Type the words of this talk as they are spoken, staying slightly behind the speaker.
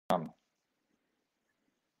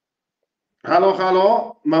Halo,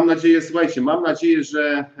 halo, mam nadzieję, słuchajcie, mam nadzieję,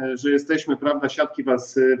 że jesteśmy, prawda, Siatki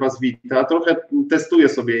was wita. Trochę testuję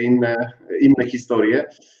sobie inne historie.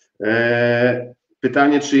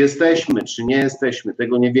 Pytanie, czy jesteśmy, czy nie jesteśmy,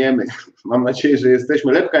 tego nie wiemy. Mam nadzieję, że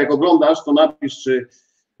jesteśmy. Lepka, jak oglądasz, to napisz,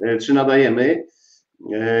 czy nadajemy.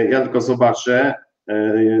 Ja tylko zobaczę.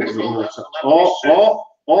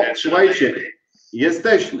 Słuchajcie,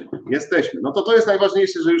 jesteśmy. No to jest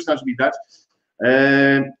najważniejsze, że już nas widać.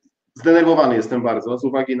 Zdenerwowany jestem bardzo z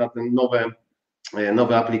uwagi na te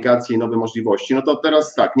nowe aplikacje i nowe możliwości. No to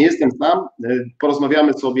teraz tak, nie jestem sam,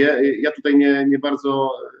 porozmawiamy sobie. Ja tutaj nie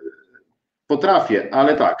bardzo potrafię,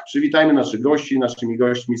 ale tak, przywitajmy naszych gości. Naszymi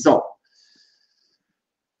gośćmi są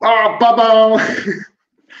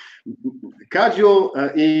Kadziu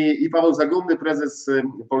i Paweł Zagumny, prezes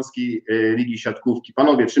Polskiej Ligi Siatkówki.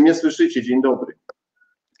 Panowie, czy mnie słyszycie? Dzień dobry.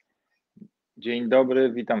 Dzień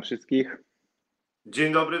dobry, witam wszystkich.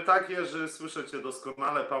 Dzień dobry, tak Jerzy, słyszę Cię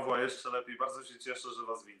doskonale, Pawła jeszcze lepiej, bardzo się cieszę, że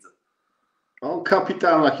Was widzę. O,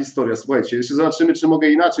 kapitalna historia, słuchajcie, jeszcze zobaczymy, czy mogę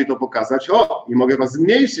inaczej to pokazać. O, i mogę Was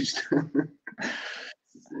zmniejszyć.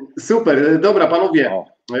 Super, dobra panowie,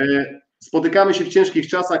 spotykamy się w ciężkich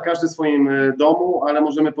czasach, każdy w swoim domu, ale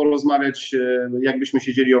możemy porozmawiać, jakbyśmy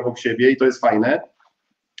siedzieli obok siebie i to jest fajne.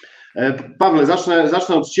 Pawle,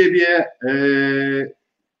 zacznę od Ciebie.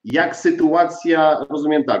 Jak sytuacja,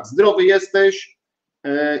 rozumiem tak, zdrowy jesteś,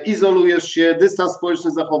 izolujesz się, dystans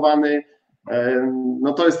społeczny zachowany,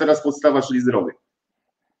 no to jest teraz podstawa, czyli zdrowy.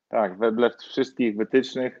 Tak, wedle wszystkich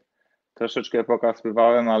wytycznych troszeczkę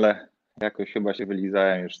pokazywałem, ale jakoś chyba się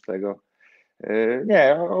wylizałem już z tego.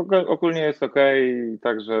 Nie, ogólnie jest ok,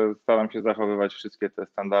 także staram się zachowywać wszystkie te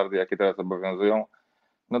standardy, jakie teraz obowiązują.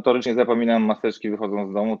 Notorycznie zapominam maseczki wychodząc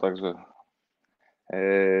z domu, także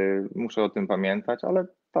muszę o tym pamiętać, ale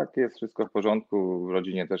tak jest wszystko w porządku, w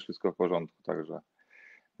rodzinie też wszystko w porządku, także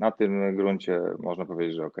na tym gruncie można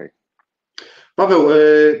powiedzieć, że ok. Paweł,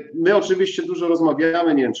 my oczywiście dużo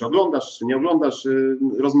rozmawiamy, nie wiem, czy oglądasz, czy nie oglądasz,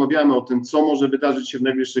 rozmawiamy o tym, co może wydarzyć się w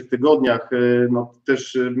najbliższych tygodniach, no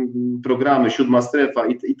też programy, siódma strefa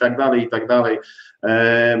i tak dalej, i tak dalej.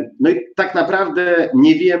 No i tak naprawdę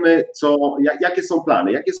nie wiemy, jakie są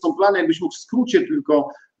plany, jakbyś mógł w skrócie tylko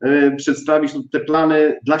przedstawić te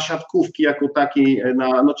plany dla siatkówki jako takiej,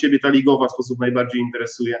 no Ciebie ta ligowa w sposób najbardziej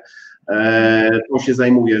interesuje, tą się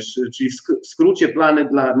zajmujesz, czyli w skrócie plany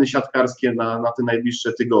dla siatkarskie na te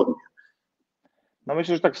najbliższe tygodnie. No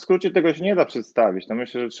myślę, że tak w skrócie tego się nie da przedstawić, no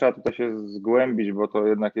myślę, że trzeba tutaj się zgłębić, bo to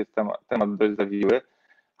jednak jest temat dość zawiły,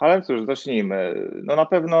 ale cóż, zacznijmy. No na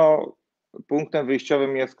pewno punktem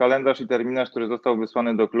wyjściowym jest kalendarz i terminarz, który został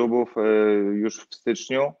wysłany do klubów już w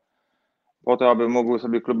styczniu, po to, aby mogły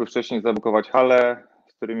sobie kluby wcześniej zabukować hale,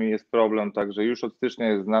 z którymi jest problem, także już od stycznia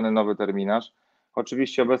jest znany nowy terminarz.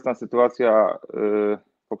 Oczywiście obecna sytuacja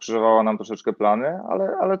pokrzyżowała nam troszeczkę plany,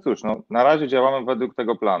 ale cóż, no, na razie działamy według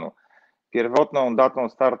tego planu. Pierwotną datą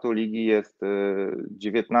startu ligi jest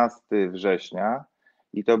 19 września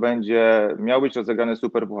i to miał być rozegrany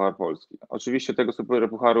Superpuchar Polski. Oczywiście tego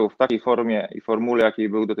Superpucharu w takiej formie i formule, jakiej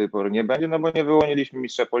był do tej pory, nie będzie, no bo nie wyłoniliśmy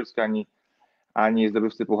mistrza Polski ani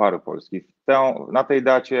zdobywcy Pucharu Polski. Na tej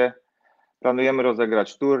dacie planujemy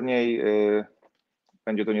rozegrać turniej.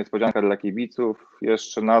 Będzie to niespodzianka dla kibiców.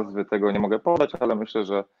 Jeszcze nazwy tego nie mogę podać, ale myślę,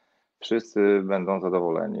 że wszyscy będą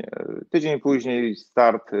zadowoleni. Tydzień później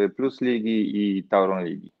start Plus Ligi i Tauron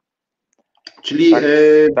Ligi. Czyli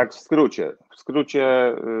tak w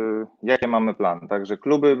skrócie, jakie mamy plany. Także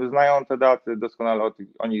kluby znają te daty, doskonale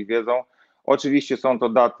o nich wiedzą. Oczywiście są to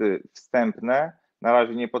daty wstępne, na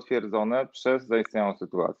razie niepotwierdzone przez zaistniałą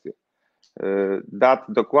sytuację. Dat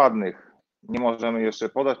dokładnych nie możemy jeszcze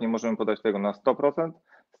podać, nie możemy podać tego na 100%,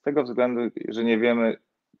 z tego względu, że nie wiemy,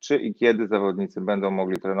 czy i kiedy zawodnicy będą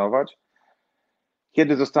mogli trenować,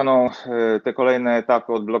 kiedy zostaną te kolejne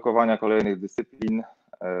etapy odblokowania kolejnych dyscyplin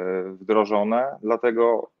wdrożone,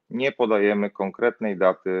 dlatego nie podajemy konkretnej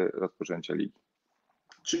daty rozpoczęcia ligi.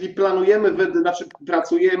 Czyli planujemy,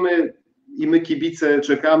 pracujemy i my kibice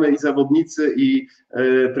czekamy, i zawodnicy, i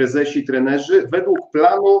prezesi, trenerzy, według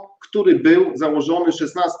planu, który był założony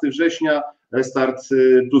 16 września, start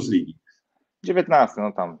Plus Ligi. 19,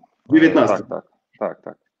 no tam. 19.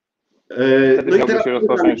 Tak. Wtedy miałby się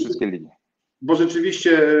rozpocząć wszystkie ligi. Bo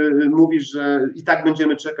rzeczywiście mówisz, że i tak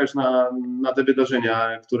będziemy czekać na te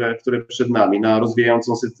wydarzenia, które przed nami, na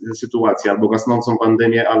rozwijającą sytuację, albo gasnącą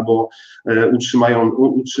pandemię, albo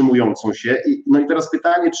utrzymującą się. No i teraz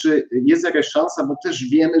pytanie, czy jest jakaś szansa, bo też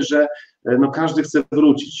wiemy, że no każdy chce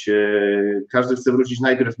wrócić. Każdy chce wrócić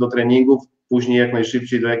najpierw do treningów, później jak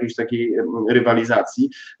najszybciej do jakiejś takiej rywalizacji.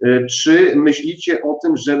 Czy myślicie o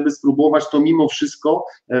tym, żeby spróbować to mimo wszystko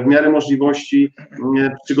w miarę możliwości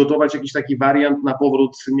przygotować jakiś taki wariant na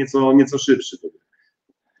powrót nieco szybszy?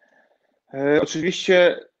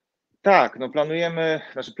 Oczywiście tak, no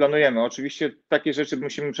planujemy. Oczywiście takie rzeczy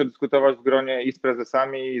musimy przedyskutować w gronie i z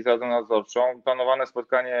prezesami, i z Radą Nadzorczą. Planowane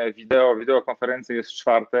spotkanie wideokonferencja jest w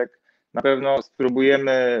czwartek. Na pewno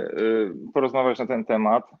spróbujemy porozmawiać na ten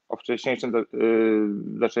temat o wcześniejszym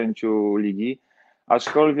zaczęciu ligi,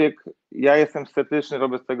 aczkolwiek ja jestem sceptyczny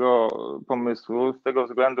wobec tego pomysłu z tego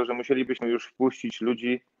względu, że musielibyśmy już wpuścić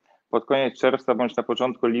ludzi pod koniec czerwca bądź na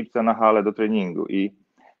początku lipca na halę do treningu i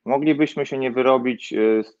moglibyśmy się nie wyrobić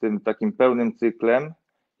z tym takim pełnym cyklem,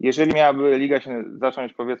 jeżeli miałaby liga się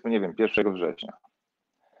zacząć, powiedzmy, nie wiem, 1 września.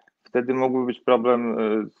 Wtedy mógłby być problem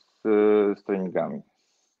z treningami,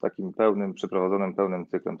 z takim przeprowadzonym pełnym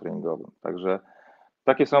cyklem treningowym. Także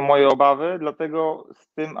takie są moje obawy, dlatego z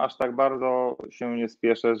tym aż tak bardzo się nie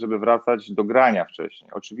spieszę, żeby wracać do grania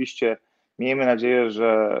wcześniej. Oczywiście miejmy nadzieję,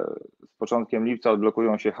 że z początkiem lipca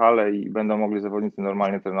odblokują się hale i będą mogli zawodnicy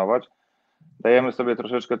normalnie trenować. Dajemy sobie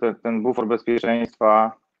troszeczkę ten bufor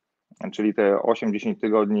bezpieczeństwa, czyli te 8-10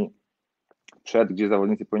 tygodni gdzie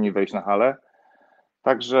zawodnicy powinni wejść na halę.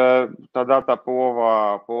 Także ta data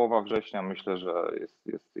połowa września myślę, że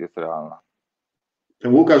jest realna.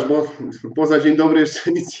 Łukasz, bo poza dzień dobry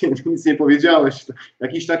jeszcze nic nie powiedziałeś.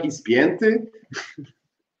 Jakiś taki spięty?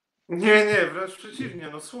 Nie, wręcz przeciwnie,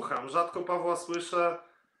 no słucham, rzadko Pawła słyszę,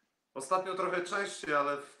 ostatnio trochę częściej,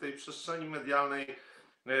 ale w tej przestrzeni medialnej,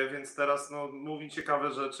 więc teraz no, mówi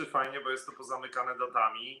ciekawe rzeczy, fajnie, bo jest to pozamykane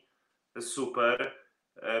datami, super.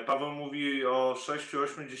 Paweł mówi o 6,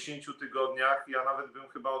 8, 10 tygodniach, ja nawet bym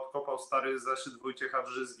chyba odkopał stary zeszyt Wojciecha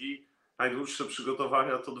Drzyzgi, najdłuższe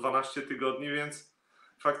przygotowania to 12 tygodni, więc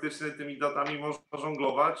faktycznie tymi datami można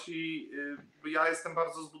żonglować i ja jestem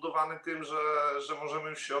bardzo zbudowany tym, że możemy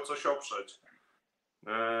już się o coś oprzeć.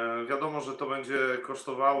 Wiadomo, że to będzie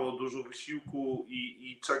kosztowało dużo wysiłku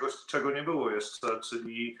i czegoś, czego nie było jeszcze,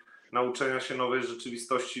 czyli nauczenia się nowej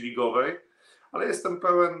rzeczywistości ligowej, ale jestem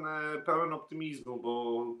pełen optymizmu,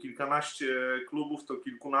 bo kilkanaście klubów to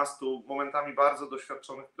kilkunastu momentami bardzo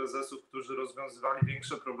doświadczonych prezesów, którzy rozwiązywali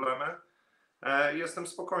większe problemy. Jestem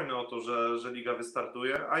spokojny o to, że liga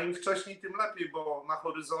wystartuje, a im wcześniej, tym lepiej, bo na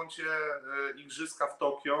horyzoncie igrzyska w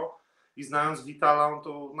Tokio i znając Vitala, on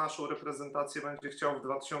to naszą reprezentację będzie chciał w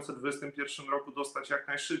 2021 roku dostać jak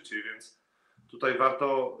najszybciej, więc tutaj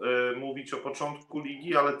warto mówić o początku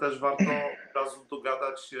ligi, ale też warto od razu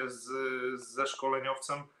dogadać się ze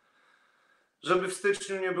szkoleniowcem, żeby w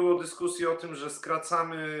styczniu nie było dyskusji o tym, że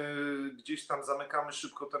skracamy, gdzieś tam zamykamy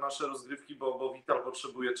szybko te nasze rozgrywki, bo Vital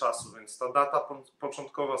potrzebuje czasu, więc ta data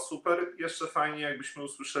początkowa super. Jeszcze fajnie, jakbyśmy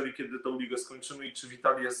usłyszeli, kiedy tą ligę skończymy i czy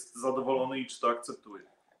Vital jest zadowolony i czy to akceptuje.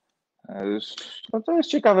 No to jest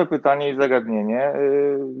ciekawe pytanie i zagadnienie.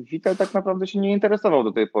 Vital tak naprawdę się nie interesował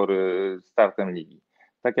do tej pory startem ligi.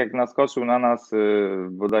 Tak jak naskoczył na nas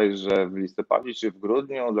bodajże w listopadzie czy w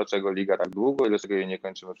grudniu, dlaczego liga tak długo i dlaczego jej nie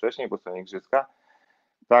kończymy wcześniej po stronie igrzyska,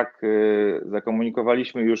 tak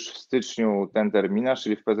zakomunikowaliśmy już w styczniu ten terminarz,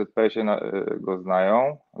 czyli w PZPS-ie go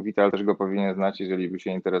znają. Vital też go powinien znać, jeżeli by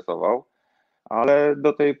się interesował, ale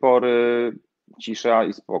do tej pory cisza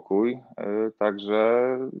i spokój,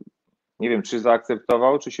 także nie wiem, czy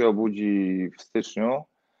zaakceptował, czy się obudzi w styczniu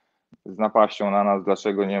z napaścią na nas,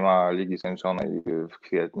 dlaczego nie ma ligi skończonej w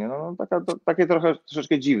kwietniu. No, takie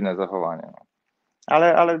troszeczkę dziwne zachowanie. No.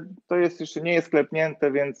 Ale to jest jeszcze nie jest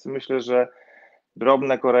sklepnięte, więc myślę, że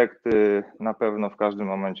drobne korekty na pewno w każdym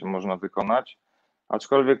momencie można wykonać.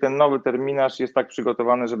 Aczkolwiek ten nowy terminarz jest tak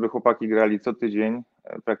przygotowany, żeby chłopaki grali co tydzień.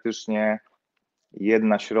 Praktycznie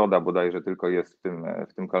jedna środa bodajże tylko jest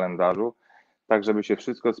w tym kalendarzu. Tak, żeby się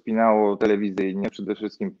wszystko spinało telewizyjnie. Przede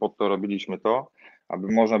wszystkim po to robiliśmy to, aby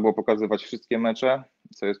można było pokazywać wszystkie mecze,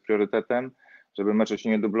 co jest priorytetem, żeby mecze się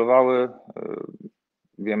nie dublowały.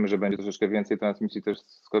 Wiemy, że będzie troszeczkę więcej transmisji też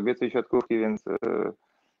z kobiecej siatkówki, więc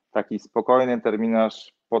taki spokojny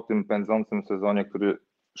terminarz po tym pędzącym sezonie, który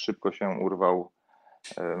szybko się urwał,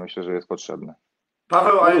 myślę, że jest potrzebny.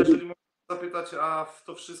 Paweł, a jeżeli można zapytać, a w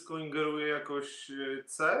to wszystko ingeruje jakoś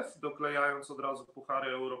CEF, doklejając od razu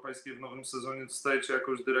puchary europejskie w nowym sezonie, dostajecie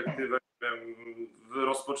jakąś dyrektywę, nie wiem, wy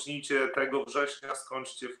rozpocznijcie tego września,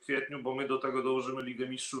 skończcie w kwietniu, bo my do tego dołożymy Ligę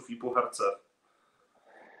Mistrzów i Puchar CEF.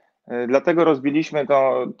 Dlatego rozbiliśmy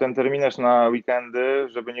ten terminarz na weekendy,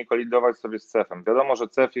 żeby nie kolidować sobie z CEF-em. Wiadomo, że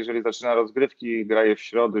CEF, jeżeli zaczyna rozgrywki, graje w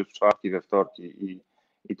środy, w czwartki, we wtorki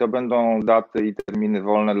i to będą daty i terminy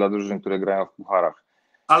wolne dla drużyn, które grają w pucharach.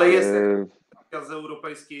 Ale jest z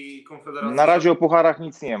Europejskiej Konfederacji? Na razie o pucharach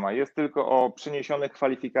nic nie ma. Jest tylko o przeniesionych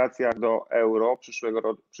kwalifikacjach do Euro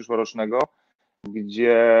przyszłorocznego,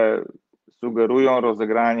 gdzie sugerują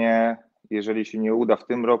rozegranie, jeżeli się nie uda w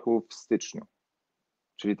tym roku, w styczniu.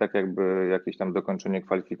 Czyli tak jakby jakieś tam dokończenie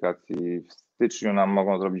kwalifikacji w styczniu nam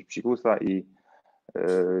mogą zrobić psikusa i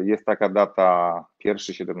jest taka data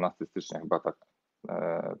 1-17 stycznia chyba tak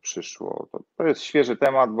przyszło. To jest świeży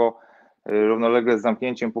temat, bo równolegle z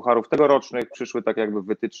zamknięciem pucharów tegorocznych przyszły tak jakby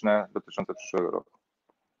wytyczne dotyczące przyszłego roku.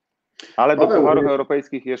 Ale do pucharów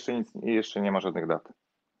europejskich jeszcze nie ma żadnych dat.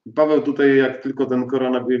 Paweł, tutaj jak tylko ten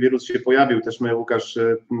koronawirus się pojawił, też my, Łukasz,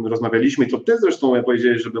 rozmawialiśmy, to ty zresztą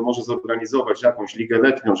powiedziałeś, żeby może zorganizować jakąś ligę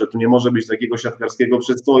letnią, że tu nie może być takiego siatkarskiego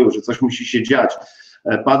przestoju, że coś musi się dziać.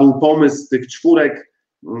 Padł pomysł tych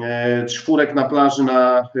czwórek na plaży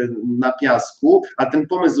na piasku, a ten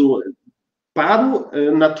pomysł padł,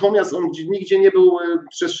 natomiast on nigdzie nie był w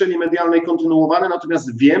przestrzeni medialnej kontynuowany,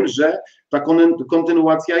 natomiast wiem, że ta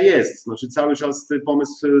kontynuacja jest, znaczy cały czas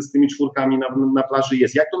pomysł z tymi czwórkami na plaży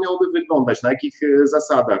jest. Jak to miałoby wyglądać, na jakich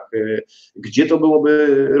zasadach, gdzie to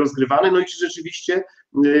byłoby rozgrywane, no i czy rzeczywiście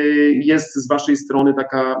jest z waszej strony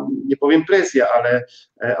taka, nie powiem presja,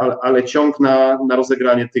 ale ciąg na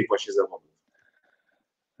rozegranie tych właśnie zawodów?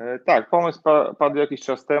 Tak, pomysł padł jakiś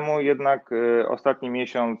czas temu, jednak ostatni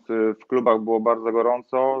miesiąc w klubach było bardzo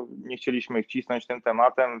gorąco, nie chcieliśmy ich cisnąć tym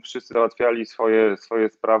tematem, wszyscy załatwiali swoje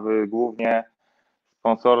sprawy głównie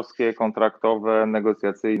sponsorskie, kontraktowe,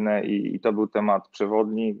 negocjacyjne i to był temat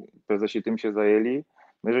przewodni, prezesi tym się zajęli.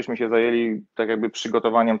 My żeśmy się zajęli tak jakby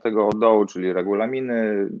przygotowaniem tego od dołu, czyli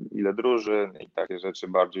regulaminy, ile drużyn i takie rzeczy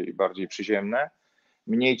bardziej przyziemne.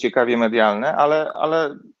 Mniej ciekawie medialne,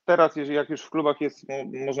 ale teraz, jak już w klubach jest,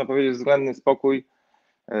 można powiedzieć, względny spokój,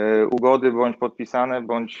 ugody bądź podpisane,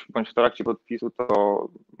 bądź w trakcie podpisu, to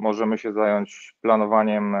możemy się zająć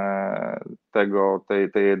planowaniem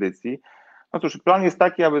tej edycji. No cóż, plan jest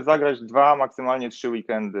taki, aby zagrać 2, maksymalnie 3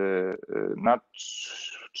 weekendy na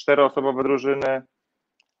 4-osobowe drużyny.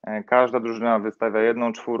 Każda drużyna wystawia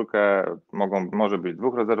 1 czwórkę, może być 2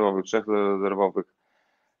 rezerwowych, 3 rezerwowych.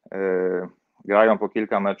 Grają po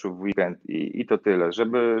kilka meczów w weekend i to tyle,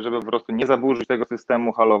 żeby po prostu nie zaburzyć tego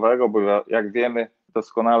systemu halowego, bo jak wiemy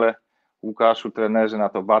doskonale, Łukaszu, trenerzy na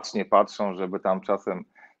to bacznie patrzą, żeby tam czasem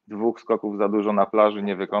 2 skoków za dużo na plaży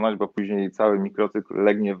nie wykonać, bo później cały mikrocykl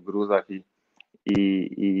legnie w gruzach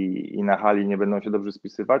i na hali nie będą się dobrze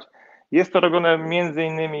spisywać. Jest to robione między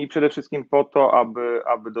innymi i przede wszystkim po to,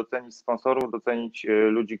 aby docenić sponsorów, docenić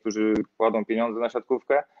ludzi, którzy kładą pieniądze na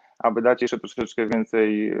siatkówkę, aby dać jeszcze troszeczkę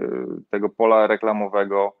więcej tego pola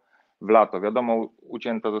reklamowego w lato. Wiadomo,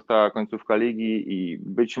 ucięta została końcówka ligi i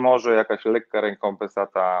być może jakaś lekka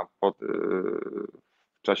rekompensata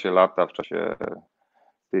w czasie lata, w czasie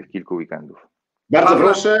tych kilku weekendów. Bardzo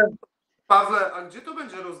proszę. Pawle, a gdzie to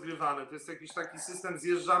będzie rozgrywane? To jest jakiś taki system,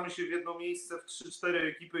 zjeżdżamy się w jedno miejsce w 3-4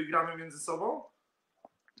 ekipy i gramy między sobą?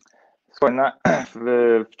 Słuchaj,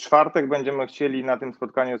 w czwartek będziemy chcieli na tym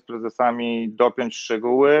spotkaniu z prezesami dopiąć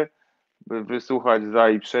szczegóły, wysłuchać za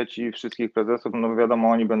i przeciw wszystkich prezesów, no wiadomo,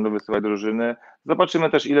 oni będą wysyłać drużyny. Zobaczymy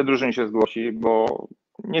też, ile drużyn się zgłosi, bo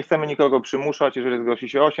nie chcemy nikogo przymuszać. Jeżeli zgłosi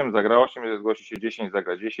się 8, zagra 8, jeżeli zgłosi się 10,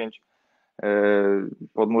 zagra 10.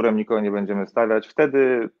 Pod murem nikogo nie będziemy stawiać.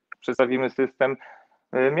 Wtedy przedstawimy system.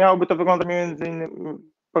 Miałoby to wyglądać między innymi,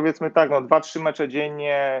 powiedzmy tak, no 2-3 mecze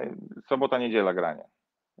dziennie, sobota, niedziela granie.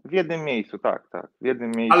 W jednym miejscu, tak, w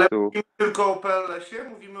jednym miejscu. Ale mówimy tylko o PLS-ie?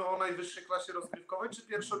 Mówimy o najwyższej klasie rozgrywkowej, czy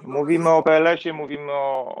pierwszoligowej? Mówimy o PLS-ie, mówimy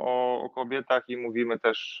o kobietach i mówimy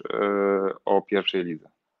też o pierwszej lidze.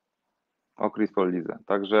 O Crystal Lidze.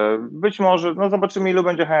 Także być może, no zobaczymy, ilu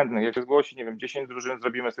będzie chętnych. Jak się zgłosi, nie wiem, 10 drużyn,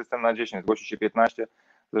 zrobimy system na 10. Zgłosi się 15,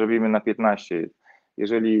 zrobimy na 15.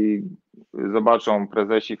 Jeżeli zobaczą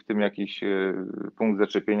prezesi w tym jakiś punkt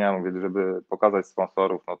zaczepienia, mówię, żeby pokazać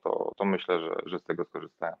sponsorów, no to myślę, że z tego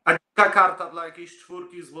skorzystają. A taka karta dla jakiejś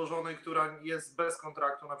czwórki złożonej, która jest bez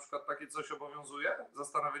kontraktu, na przykład takie coś obowiązuje?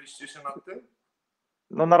 Zastanawialiście się nad tym?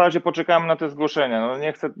 No na razie poczekamy na te zgłoszenia. No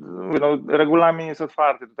nie chcę, no regulamin jest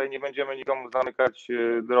otwarty, tutaj nie będziemy nikomu zamykać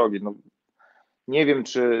drogi. No, nie wiem,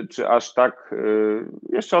 czy aż tak,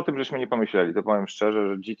 jeszcze o tym żeśmy nie pomyśleli, to powiem szczerze,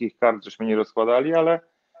 że dzikich kart żeśmy nie rozkładali, ale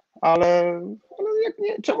jak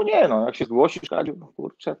nie, czemu nie, no jak się zgłosisz, Kadziu,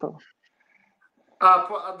 kurczę, to...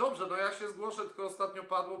 A dobrze, no ja się zgłoszę, tylko ostatnio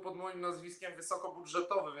padło pod moim nazwiskiem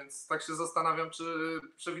wysokobudżetowy, więc tak się zastanawiam, czy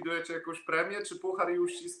przewidujecie jakąś premię, czy puchar i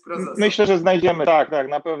uścisk prezesa? Myślę, że znajdziemy, tak,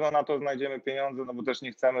 na pewno na to znajdziemy pieniądze, no bo też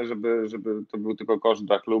nie chcemy, żeby to był tylko koszt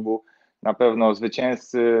dla klubu. Na pewno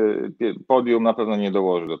zwycięzcy, podium na pewno nie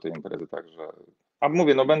dołoży do tej imprezy, także... A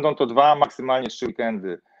mówię, no będą to 2, maksymalnie 3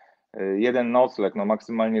 weekendy jeden nocleg, no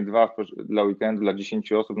maksymalnie 2 dla weekendu, dla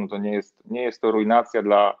 10 osób, no to nie jest to ruinacja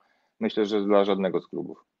myślę, że dla żadnego z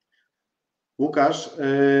klubów. Łukasz,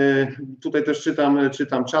 tutaj też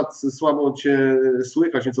czytam czat, słabo Cię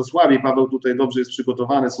słychać, nieco słabiej. Paweł tutaj dobrze jest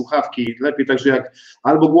przygotowany, słuchawki lepiej, także jak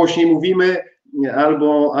albo głośniej mówimy,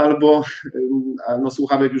 albo no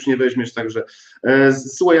słuchawek już nie weźmiesz, także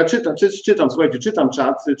słuchaj, ja czytam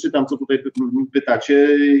czat, czytam co tutaj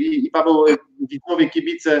pytacie i Paweł, widzowie,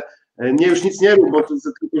 kibice, nie już nic nie rób, bo to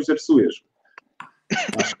tylko zepsujesz.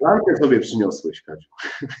 A szklankę sobie przyniosłeś, Kadziu.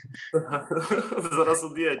 Zaraz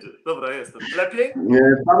odjedzie. Dobra, jestem. Lepiej?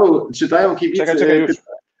 Paweł, czytają kibice Czekaj, już.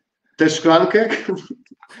 też szklankę?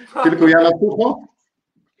 Tylko ja na sucho?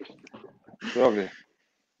 Zdrowie.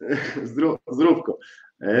 Zdrówko.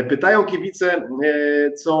 Pytają kibice,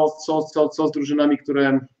 co z drużynami,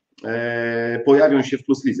 które pojawią się w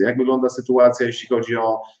Plus Lidze. Jak wygląda sytuacja, jeśli chodzi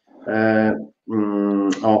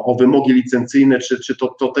o wymogi licencyjne, czy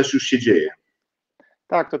to też już się dzieje?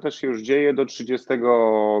 Tak, to też się już dzieje. Do 30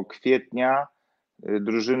 kwietnia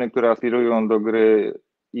drużyny, które aspirują do gry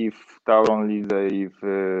i w Tauron Lidze, i w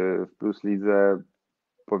Plus Lidze,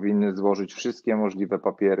 powinny złożyć wszystkie możliwe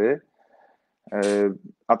papiery,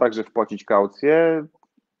 a także wpłacić kaucję.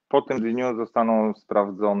 Po tym dniu zostaną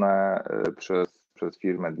sprawdzone przez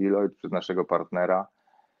firmę Deloitte, przez naszego partnera.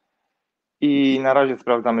 I na razie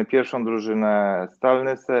sprawdzamy pierwszą drużynę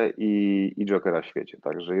Stalnysę i Jokera w świecie.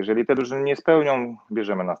 Także jeżeli te drużyny nie spełnią,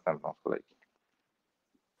 bierzemy następną z kolejki.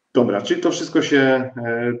 Dobra, czyli to wszystko się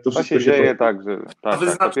dzieje, także tak,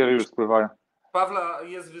 papiery już spływają. Pawła,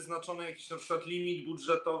 jest wyznaczony jakiś na przykład limit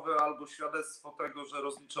budżetowy albo świadectwo tego, że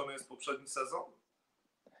rozliczony jest poprzedni sezon?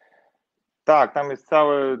 Tak, tam jest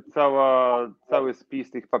cały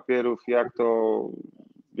spis tych papierów,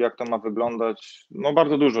 jak to ma wyglądać. No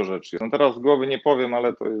bardzo dużo rzeczy. No teraz z głowy nie powiem,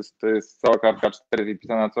 ale to jest cała kartka 4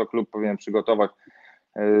 wypisana, co klub powinien przygotować,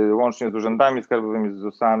 łącznie z urzędami skarbowymi, z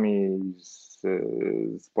ZUS-ami,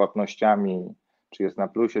 z płatnościami, czy jest na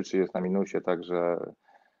plusie, czy jest na minusie, także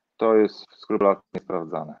to jest skrupulatnie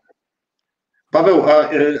sprawdzane. Paweł,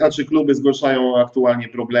 a czy kluby zgłaszają aktualnie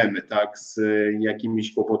problemy, tak, z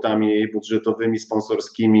jakimiś kłopotami budżetowymi,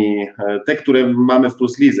 sponsorskimi, te, które mamy w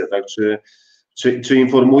Plus Lidze, tak, czy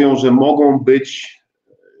informują, że mogą być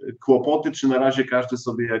kłopoty, czy na razie każdy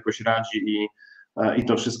sobie jakoś radzi i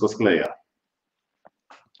to wszystko skleja?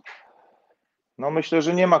 No myślę,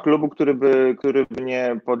 że nie ma klubu, który by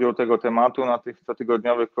nie podjął tego tematu. Na tych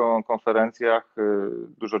cotygodniowych konferencjach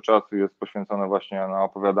dużo czasu jest poświęcone właśnie na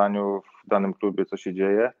opowiadaniu w danym klubie, co się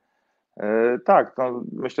dzieje. Tak, no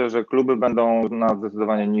myślę, że kluby będą na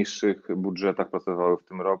zdecydowanie niższych budżetach pracowały w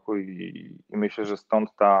tym roku i myślę, że stąd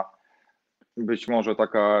ta być może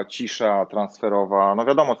taka cisza transferowa. No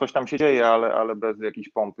wiadomo, coś tam się dzieje, ale bez jakiejś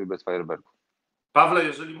pompy, bez fajerwerków. Pawle,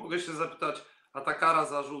 jeżeli mogę się zapytać, a ta kara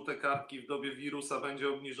za żółte kartki w dobie wirusa będzie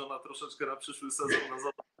obniżona troszeczkę na przyszły sezon na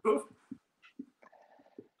zawodników?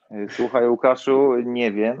 Słuchaj, Łukaszu,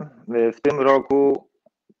 nie wiem. W tym roku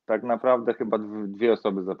tak naprawdę chyba 2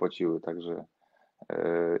 osoby zapłaciły, także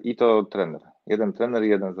i to trener. Jeden trener i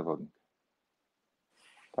jeden zawodnik.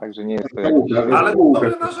 Także nie jest to jakiś... Ale dobre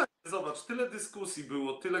narzędzie, zobacz, tyle dyskusji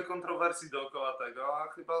było, tyle kontrowersji dookoła tego, a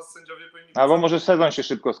chyba sędziowie powinni... Albo może sezon się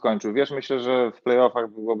szybko skończył. Wiesz, myślę, że w playoffach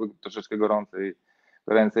byłoby troszeczkę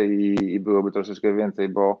goręcej i byłoby troszeczkę więcej,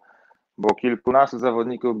 bo kilkunastu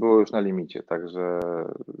zawodników było już na limicie, także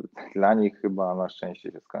dla nich chyba na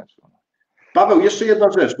szczęście się skończył. Paweł, jeszcze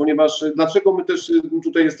jedna rzecz, ponieważ dlaczego my też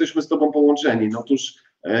tutaj jesteśmy z Tobą połączeni? No otóż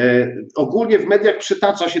ogólnie w mediach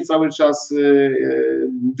przytacza się cały czas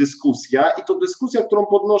dyskusja i to dyskusja, którą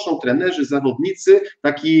podnoszą trenerzy, zawodnicy,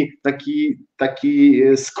 taki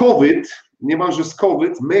skowyt, niemalże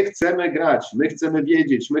skowyt, my chcemy grać, my chcemy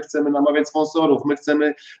wiedzieć, my chcemy namawiać sponsorów, my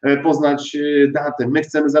chcemy poznać datę, my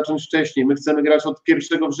chcemy zacząć wcześniej, my chcemy grać od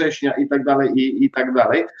 1 września i tak dalej, i tak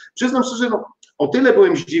dalej. Przyznam szczerze, no, o tyle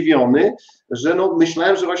byłem zdziwiony, że no,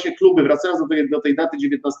 myślałem, że właśnie kluby, wracając do tej daty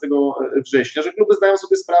 19 września, że kluby zdają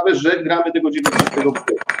sobie sprawę, że gramy tego 19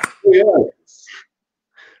 września.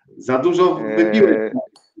 Za dużo wypiłeś,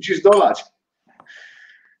 musisz dolać.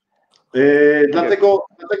 Dlatego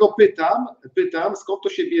pytam, skąd to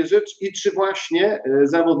się bierze i czy właśnie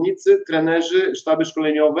zawodnicy, trenerzy, sztaby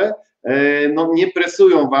szkoleniowe no, nie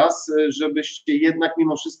presują Was, żebyście jednak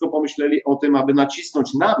mimo wszystko pomyśleli o tym, aby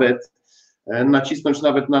nacisnąć nawet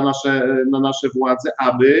na nasze władze,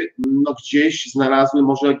 aby no, gdzieś znalazły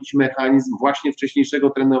może jakiś mechanizm właśnie wcześniejszego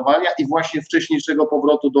trenowania i właśnie wcześniejszego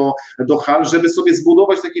powrotu do hal, żeby sobie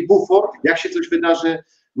zbudować taki bufor, jak się coś wydarzy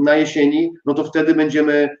na jesieni, no to wtedy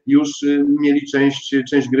będziemy już mieli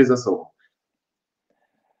część gry za sobą.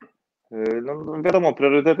 No wiadomo,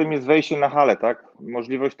 priorytetem jest wejście na halę, tak?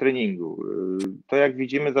 Możliwość treningu. To jak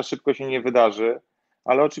widzimy, za szybko się nie wydarzy,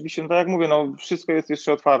 ale oczywiście, no tak jak mówię, no wszystko jest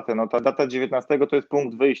jeszcze otwarte. No ta data 19 to jest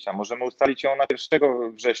punkt wyjścia. Możemy ustalić ją na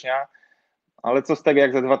 1 września, ale co z tego,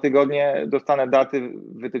 jak za 2 tygodnie dostanę daty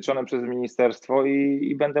wytyczone przez ministerstwo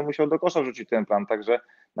i będę musiał do kosza wrzucić ten plan. Także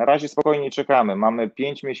na razie spokojnie czekamy. Mamy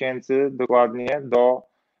 5 miesięcy dokładnie do,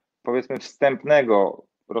 powiedzmy, wstępnego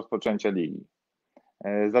rozpoczęcia ligi.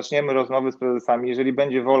 Zaczniemy rozmowy z prezesami. Jeżeli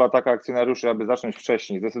będzie wola taka akcjonariuszy, aby zacząć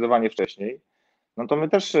wcześniej, zdecydowanie wcześniej, no to my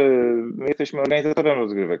też my jesteśmy organizatorem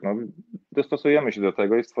rozgrywek. No, dostosujemy się do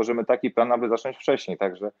tego i stworzymy taki plan, aby zacząć wcześniej.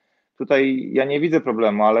 Także tutaj ja nie widzę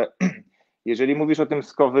problemu, ale jeżeli mówisz o tym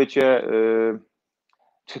skowycie,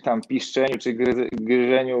 czy tam piszczeniu, czy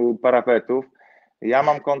gryzieniu parapetów, ja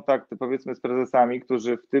mam kontakt, powiedzmy, z prezesami,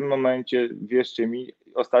 którzy w tym momencie, wierzcie mi,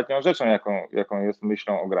 ostatnią rzeczą, jaką jest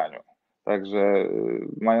myślą o graniu. Także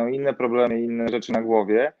mają inne problemy, inne rzeczy na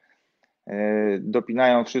głowie,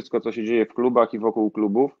 dopinają wszystko, co się dzieje w klubach i wokół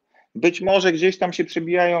klubów. Być może gdzieś tam się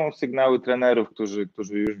przebijają sygnały trenerów, którzy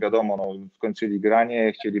już wiadomo, no, skończyli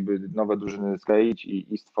granie, chcieliby nowe drużyny skleić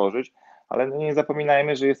i stworzyć, ale no nie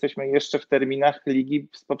zapominajmy, że jesteśmy jeszcze w terminach ligi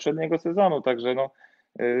z poprzedniego sezonu, także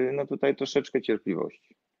no tutaj troszeczkę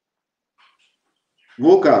cierpliwości.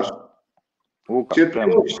 Łukasz,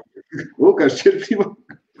 Cierpliwość. Łukasz, cierpliwość.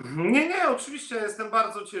 Nie, oczywiście jestem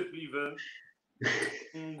bardzo cierpliwy.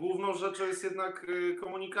 Główną rzeczą jest jednak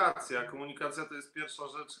komunikacja. Komunikacja to jest pierwsza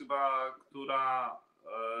rzecz chyba, która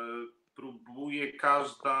próbuje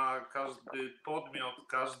każdy podmiot,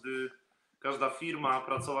 każda firma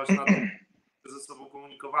pracować nad tym, żeby ze sobą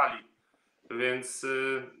komunikowali. Więc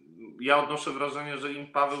ja odnoszę wrażenie, że im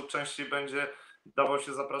Paweł częściej będzie dawał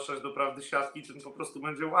się zapraszać do Prawdy Siatki, tym po prostu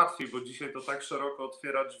będzie łatwiej, bo dzisiaj to tak szeroko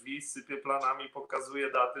otwiera drzwi, sypie planami,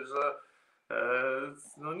 pokazuje daty, że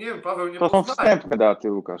no nie wiem, Paweł nie To są poznaje. wstępne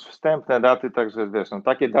daty, Łukasz, wstępne daty, także wiesz, no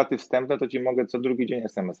takie daty wstępne to ci mogę co drugi dzień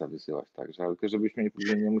SMS-a wysyłać, także, ale żebyśmy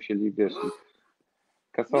nie musieli, wiesz,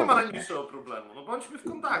 kasować. Nie ma najmniejszego problemu, no bądźmy w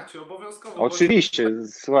kontakcie, obowiązkowo. Oczywiście,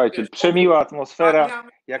 słuchajcie, przemiła atmosfera.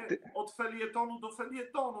 Jak ty... Od felietonu do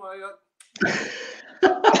felietonu, a ja...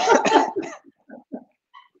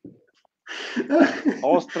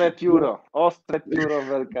 Ostre pióro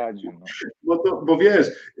w Elkadziu. No. Bo wiesz,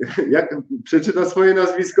 jak przeczyta swoje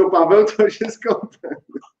nazwisko Paweł, to się skąpę.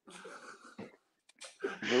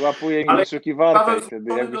 Wyłapuje mi wyszukiwarkę. Paweł, wtedy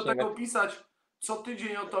jakbyś do tego pisać co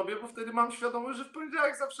tydzień o tobie, bo wtedy mam świadomość, że w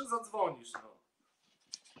poniedziałek zawsze zadzwonisz. No.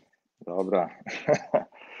 Dobra.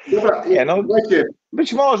 Dobra, nie, no,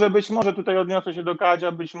 być może tutaj odniosę się do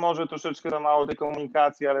Kadzia, być może troszeczkę za mało tej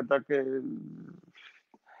komunikacji, ale tak,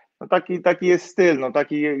 no taki jest styl. No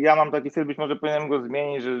ja mam taki styl, być może powinienem go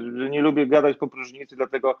zmienić, że nie lubię gadać po próżnicy,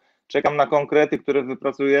 dlatego czekam na konkrety, które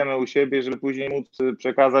wypracujemy u siebie, żeby później móc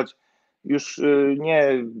przekazać już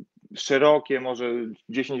nie szerokie, może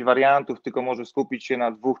 10 wariantów, tylko może skupić się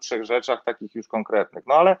na 2-3 rzeczach takich już konkretnych.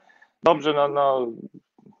 No ale dobrze, no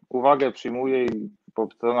uwagę przyjmuję i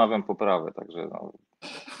postanawiam poprawę, także no,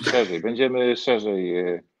 będziemy szerzej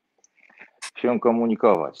się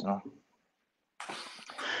komunikować. No.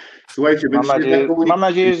 Słuchajcie, mam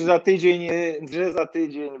nadzieję, że za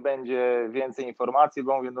tydzień będzie więcej informacji,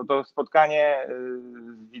 bo mówię, no to spotkanie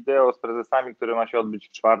wideo z prezesami, które ma się odbyć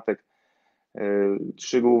w czwartek.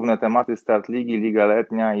 3 główne tematy: start ligi, liga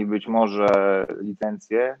letnia i być może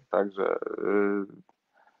licencje, także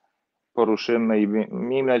poruszymy i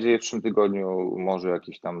miejmy nadzieję w przyszłym tygodniu może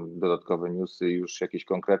jakieś tam dodatkowe newsy, już jakieś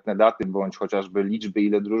konkretne daty, bądź chociażby liczby,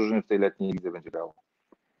 ile drużyn w tej letniej lidze będzie grało.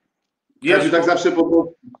 Ja tak zawsze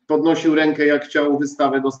podnosił rękę, jak chciał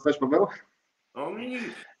wystawę dostać, Paweł?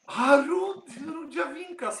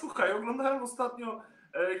 Rudziawinka, słuchaj, oglądałem ostatnio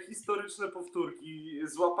historyczne powtórki,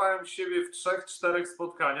 złapałem siebie w 3-4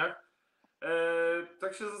 spotkaniach,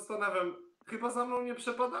 tak się zastanawiam, chyba za mną nie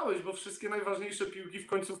przepadałeś, bo wszystkie najważniejsze piłki w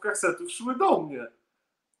końcówkach setów szły do mnie.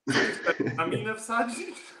 Na minę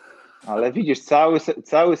wsadzić? Ale widzisz,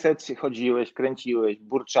 cały set się chodziłeś, kręciłeś,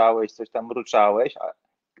 burczałeś, coś tam mruczałeś, a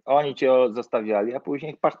oni cię zostawiali, a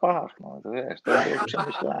później pach, no to wiesz, to było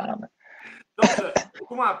przemyślane. Dobrze,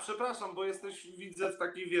 Kuma, przepraszam, bo jesteś, widzę, w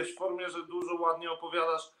takiej, wiesz, formie, że dużo ładnie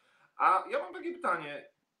opowiadasz, a ja mam takie pytanie,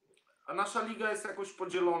 a nasza liga jest jakoś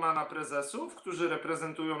podzielona na prezesów, którzy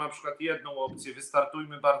reprezentują na przykład jedną opcję,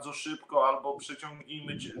 wystartujmy bardzo szybko albo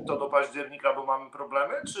przeciągnijmy to do października, bo mamy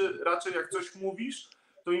problemy, czy raczej jak coś mówisz,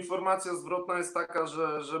 to informacja zwrotna jest taka,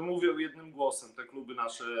 że mówią jednym głosem te kluby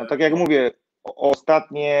nasze? No tak jak mówię,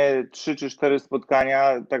 ostatnie 3 czy 4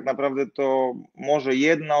 spotkania, tak naprawdę to może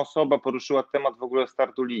jedna osoba poruszyła temat w ogóle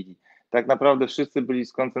startu ligi. Tak naprawdę wszyscy byli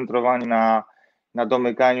skoncentrowani na na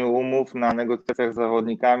domykaniu umów, na negocjacjach z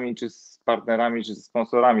zawodnikami, czy z partnerami, czy z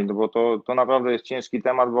sponsorami, no bo to naprawdę jest ciężki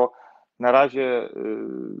temat, bo na razie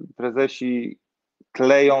prezesi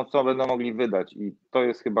kleją, co będą mogli wydać i to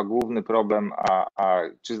jest chyba główny problem, a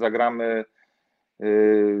czy zagramy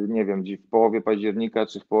nie wiem, w połowie października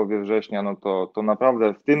czy w połowie września, no to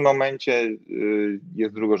naprawdę w tym momencie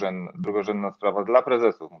jest drugorzędna sprawa dla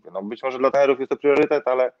prezesów. Mówię. No być może dla trenerów jest to priorytet,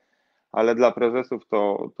 ale dla prezesów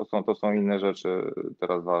to są inne rzeczy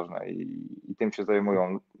teraz ważne i tym się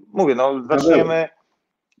zajmują. Mówię, no zaczniemy.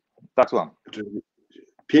 Tak, słucham.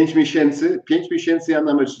 5 miesięcy ja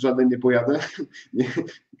na mecz żaden nie pojadę.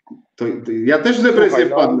 To ja też w depresję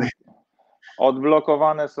wpadnę.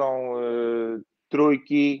 Odblokowane są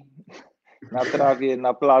trójki na trawie,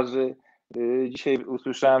 na plaży. Dzisiaj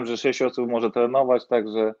usłyszałem, że 6 osób może trenować,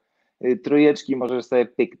 także trójeczki możesz sobie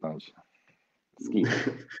pyknąć. Z kim?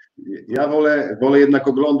 Ja wolę jednak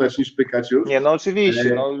oglądać niż pykać już. Nie, no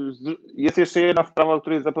oczywiście. No, jest jeszcze jedna sprawa, o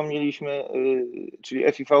której zapomnieliśmy,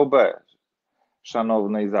 czyli FIVB,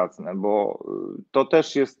 szanowne i zacne, bo to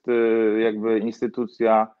też jest jakby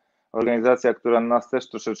instytucja, organizacja, która nas też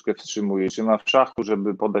troszeczkę wstrzymuje, trzyma w szachu,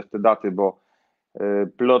 żeby podać te daty, bo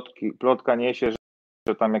plotka niesie,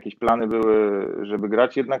 że tam jakieś plany były, żeby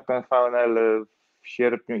grać jednak ten VNL w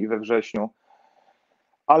sierpniu i we wrześniu,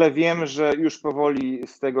 ale wiem, że już powoli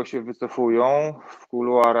z tego się wycofują. W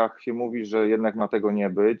kuluarach się mówi, że jednak ma tego nie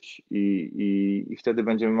być i wtedy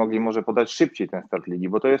będziemy mogli może podać szybciej ten start ligi,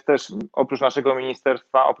 bo to jest też oprócz naszego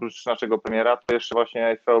ministerstwa, oprócz naszego premiera, to jeszcze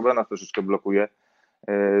właśnie FVB nas troszeczkę blokuje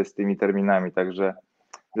z tymi terminami, także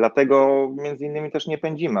dlatego między innymi też nie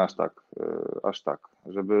pędzimy aż tak,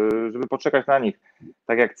 żeby poczekać na nich.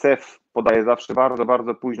 Tak jak CEF podaje zawsze bardzo,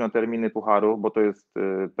 bardzo późno terminy pucharów, bo to jest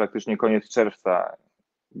praktycznie koniec czerwca,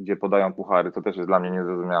 gdzie podają puchary, to też jest dla mnie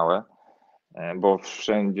niezrozumiałe, bo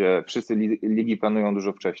wszyscy ligi planują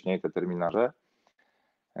dużo wcześniej te terminarze.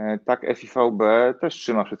 Tak FIVB też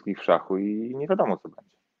trzyma wszystkich w szachu i nie wiadomo co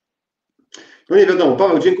będzie. No nie wiadomo.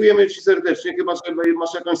 Paweł, dziękujemy Ci serdecznie. Chyba, że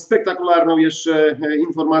masz jakąś spektakularną jeszcze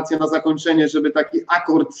informację na zakończenie, żeby taki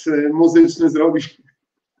akord muzyczny zrobić.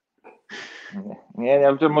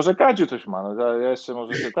 Nie, może Kadziu coś ma, no jeszcze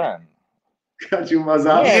może się ten. Kadziu ma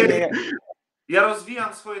zawsze. Nie. Ja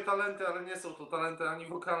rozwijam swoje talenty, ale nie są to talenty ani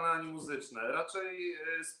wokalne, ani muzyczne, raczej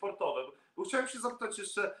sportowe. Bo chciałem się zapytać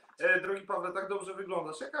jeszcze, drogi Pawle, tak dobrze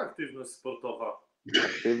wyglądasz, jaka aktywność sportowa?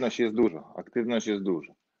 Aktywność jest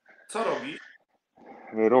duża. Co robisz?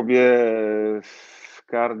 Robię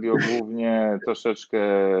cardio głównie, troszeczkę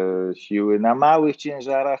siły na małych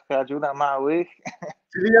ciężarach, Kadziu, na małych.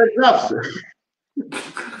 Czyli jak zawsze.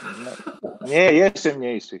 Nie, jeszcze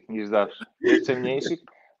mniejszych niż zawsze. Jeszcze mniejszych,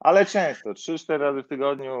 ale często. 3-4 razy w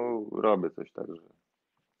tygodniu robię coś także.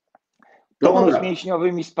 Tonus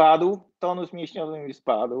mięśniowy mi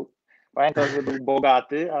spadł. Pamiętam, że był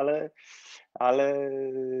bogaty, ale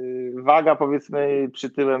waga powiedzmy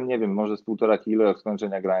przytyłem, nie wiem, może z 1,5 kilo, jak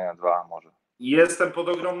skończenia grania 2 może. Jestem pod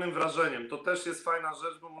ogromnym wrażeniem. To też jest fajna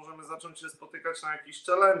rzecz, bo możemy zacząć się spotykać na jakichś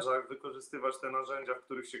challenge'ach, wykorzystywać te narzędzia, w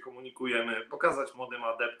których się komunikujemy, pokazać młodym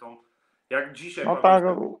adeptom, jak dzisiaj... No tak,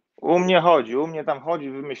 u mnie tam chodzi,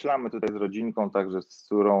 wymyślamy tutaj z rodzinką, także z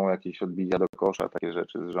córą jakieś odbicia do kosza, takie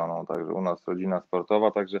rzeczy z żoną, także u nas rodzina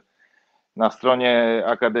sportowa, także na stronie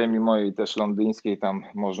Akademii mojej też londyńskiej tam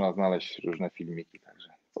można znaleźć różne filmiki, także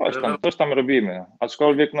coś tam robimy,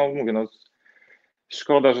 aczkolwiek no mówię, no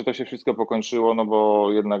szkoda, że to się wszystko pokończyło, no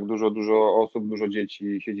bo jednak dużo osób, dużo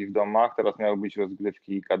dzieci siedzi w domach, teraz miały być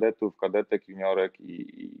rozgrywki kadetów, kadetek, juniorek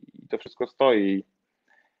i to wszystko stoi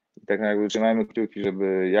i tak jakby trzymajmy kciuki,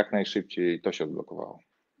 żeby jak najszybciej to się odblokowało.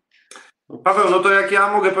 Paweł, no to jak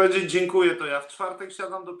ja mogę powiedzieć dziękuję, to ja w czwartek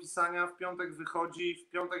siadam do pisania, w piątek wychodzi, w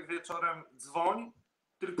piątek wieczorem dzwoń,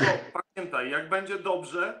 tylko pamiętaj, jak będzie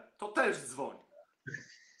dobrze, to też dzwoń.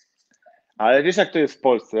 Ale wiesz jak to jest w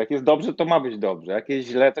Polsce, jak jest dobrze, to ma być dobrze, jak jest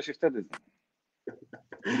źle, to się wtedy dzwoni.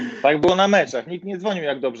 Tak było na meczach, nikt nie dzwonił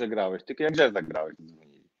jak dobrze grałeś, tylko jak źle zagrałeś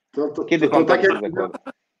dzwonili. Kiedy pan tak zakłada?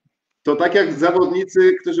 To tak jak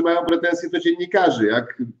zawodnicy, którzy mają pretensje do dziennikarzy,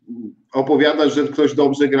 jak opowiadasz, że ktoś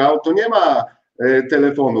dobrze grał, to nie ma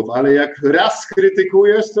telefonów, ale jak raz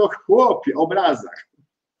skrytykujesz, to chłopie, obrazach.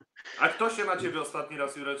 A kto się na ciebie ostatni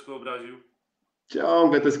raz, Jureczku, obraził?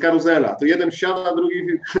 Ciągle, to jest karuzela. To jeden wsiada,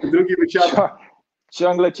 drugi wysiada.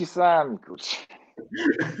 Ciągle ci sami, kurczę.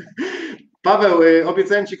 Paweł,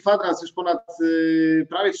 obiecałem Ci kwadrans, już ponad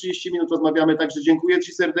prawie 30 minut rozmawiamy, także dziękuję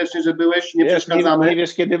Ci serdecznie, że byłeś, nie przeszkadzamy. Nie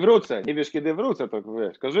wiesz kiedy wrócę, to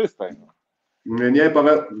wiesz, korzystaj. Nie,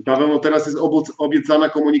 Paweł, no teraz jest obiecana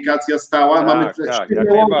komunikacja stała, tak, mamy tak,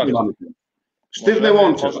 sztywne łącze. Sztywne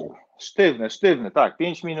łącze. Sztywne, tak.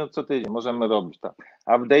 5 minut co tydzień możemy robić, tak.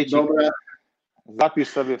 Update'ik, Dobra, zapisz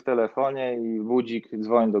sobie w telefonie i budzik,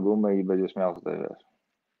 dzwoń do gumy i będziesz miał tutaj, wiesz.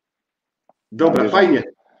 dobra, Na fajnie.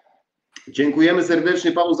 Dziękujemy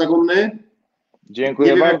serdecznie, Paweł Zagumny. Dziękuję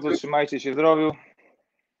Nie wiem, bardzo, trzymajcie się w zdrowiu.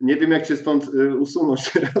 Nie wiem, jak się stąd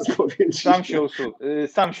usunąć, teraz powiem ci.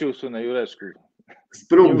 Sam się usunę, Jureczku.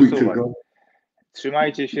 Spróbuj Nie usuwaj. tylko.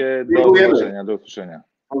 Trzymajcie się, do Dziękujemy. zobaczenia, do usłyszenia.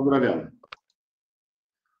 Pozdrawiamy.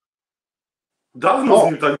 Dawno O! z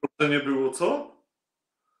nim tak dobrze nie było, co?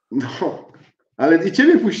 No, ale i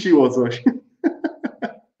ciebie puściło coś.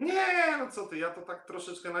 Nie, no co ty, ja to tak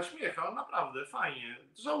troszeczkę na śmiech, ale naprawdę fajnie.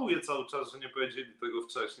 Żałuję cały czas, że nie powiedzieli tego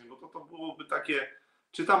wcześniej, bo to byłoby takie,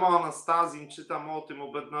 czytam o Anastazji, czytam o tym,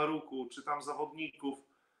 o Bednaruku, czytam zawodników,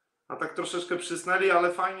 a tak troszeczkę przysnęli,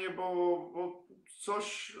 ale fajnie, bo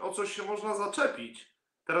o coś się można zaczepić.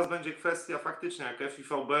 Teraz będzie kwestia faktycznie, jak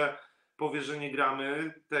FIVB powie, że nie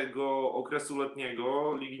gramy tego okresu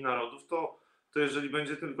letniego Ligi Narodów, to jeżeli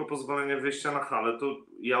będzie tylko pozwolenie wyjścia na halę, to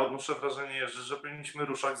ja odnoszę wrażenie, że powinniśmy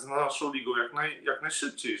ruszać z naszą ligą jak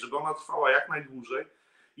najszybciej, żeby ona trwała jak najdłużej.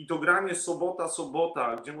 I to granie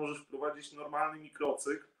sobota, gdzie możesz wprowadzić normalny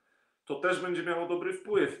mikrocykl, to też będzie miało dobry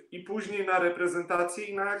wpływ. I później na reprezentację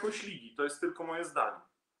i na jakość ligi. To jest tylko moje zdanie.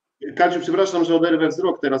 Kaziu, przepraszam, że oderwę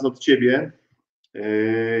wzrok teraz od ciebie.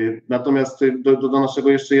 Natomiast do naszego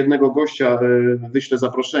jeszcze jednego gościa wyślę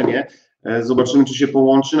zaproszenie. Zobaczymy, czy się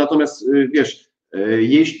połączy. Natomiast wiesz,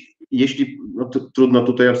 jeśli no, trudno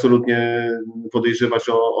tutaj absolutnie podejrzewać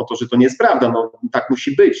o to, że to nie jest prawda. No, tak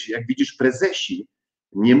musi być. Jak widzisz, prezesi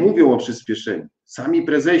nie mówią o przyspieszeniu. Sami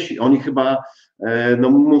prezesi, oni chyba no,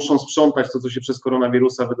 muszą sprzątać to, co się przez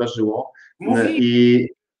koronawirusa wydarzyło. Mówi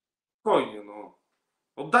spokojnie, no.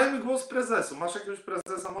 Oddajmy głos prezesu. Masz jakiegoś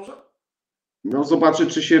prezesa może? No zobaczę,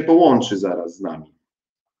 czy się połączy zaraz z nami.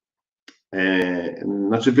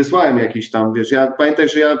 Znaczy wysłałem jakiś tam, wiesz, pamiętaj,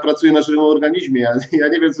 że ja pracuję na żywym organizmie, ja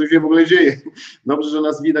nie wiem, co się w ogóle dzieje. Dobrze, że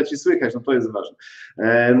nas widać i słychać, no to jest ważne.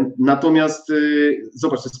 Natomiast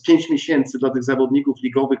zobacz, to jest 5 miesięcy dla tych zawodników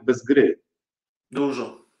ligowych bez gry.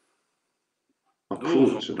 Dużo. O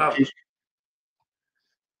Dużo, kurczę, prawda.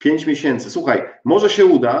 5 miesięcy. Słuchaj, może się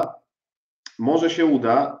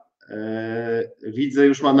uda. Widzę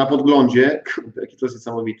już na podglądzie, jaki to jest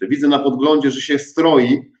niesamowite, widzę na podglądzie, że się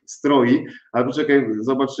stroi, ale poczekaj,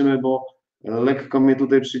 zobaczymy, bo lekko mnie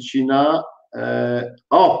tutaj przycina.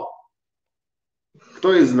 O!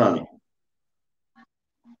 Kto jest z nami?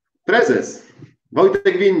 Prezes,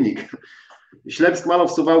 Wojtek Winnik, Ślepsk,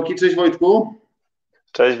 Malow, Suwałki. Cześć Wojtku.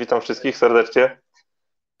 Cześć, witam wszystkich serdecznie.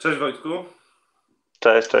 Cześć Wojtku.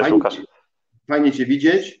 Cześć Łukasz. Fajnie Cię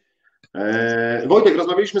widzieć. Wojtek,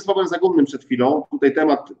 rozmawialiśmy z Pawłem Zagumnym przed chwilą. Tutaj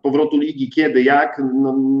temat powrotu ligi, kiedy, jak.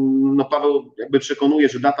 No Paweł jakby przekonuje,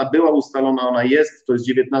 że data była ustalona, ona jest, to jest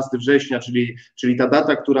 19 września, czyli ta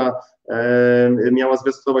data, która miała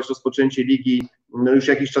zwiastować rozpoczęcie ligi no już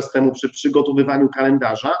jakiś czas temu przy przygotowywaniu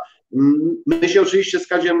kalendarza. My się oczywiście z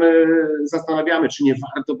Kadziem zastanawiamy, czy nie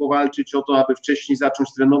warto powalczyć o to, aby wcześniej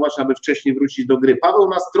zacząć trenować, aby wcześniej wrócić do gry. Paweł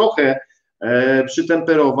nas trochę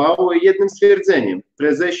przytemperował jednym stwierdzeniem.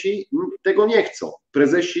 Prezesi tego nie chcą.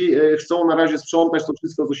 Prezesi chcą na razie sprzątać to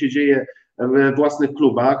wszystko, co się dzieje w własnych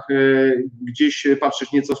klubach, gdzieś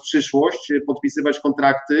patrzeć nieco w przyszłość, podpisywać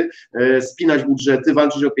kontrakty, spinać budżety,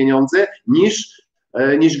 walczyć o pieniądze,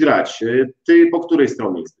 niż grać. Ty po której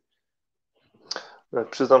stronie jesteś?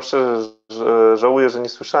 Przyznam szczerze, że żałuję, że nie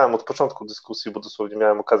słyszałem od początku dyskusji, bo dosłownie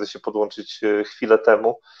miałem okazję się podłączyć chwilę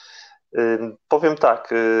temu. Powiem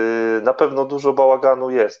tak, na pewno dużo bałaganu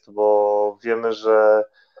jest, bo wiemy, że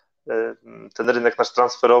ten rynek nasz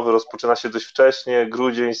transferowy rozpoczyna się dość wcześnie,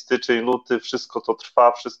 grudzień, styczeń, luty, wszystko to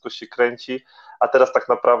trwa, wszystko się kręci, a teraz tak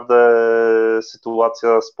naprawdę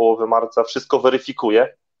sytuacja z połowy marca wszystko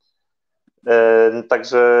weryfikuje.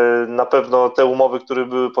 Także na pewno te umowy, które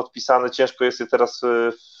były podpisane, ciężko jest je teraz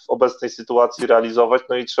w obecnej sytuacji realizować,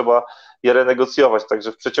 no i trzeba je renegocjować.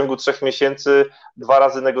 Także w przeciągu 3 miesięcy 2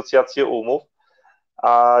 razy negocjacje umów.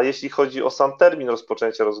 A jeśli chodzi o sam termin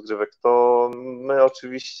rozpoczęcia rozgrywek, to my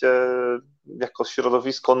oczywiście jako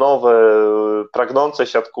środowisko nowe, pragnące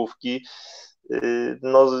siatkówki,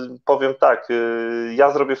 no powiem tak,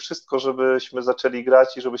 ja zrobię wszystko, żebyśmy zaczęli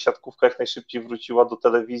grać i żeby siatkówka jak najszybciej wróciła do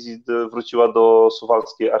telewizji, wróciła do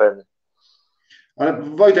suwalskiej areny. Ale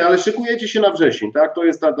Wojtek, ale szykujecie się na wrzesień, tak? To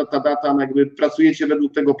jest ta data, jakby pracujecie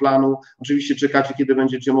według tego planu. Oczywiście czekacie, kiedy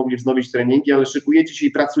będziecie mogli wznowić treningi, ale szykujecie się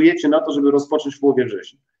i pracujecie na to, żeby rozpocząć w połowie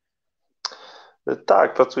września.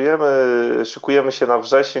 Tak, pracujemy, szykujemy się na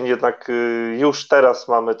wrzesień, jednak już teraz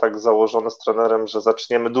mamy tak założone z trenerem, że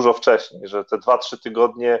zaczniemy dużo wcześniej, że te 2-3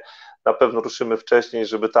 tygodnie na pewno ruszymy wcześniej,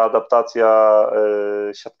 żeby ta adaptacja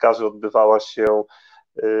siatkarzy odbywała się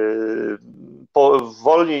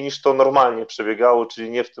wolniej niż to normalnie przebiegało, czyli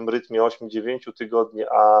nie w tym rytmie 8-9 tygodni,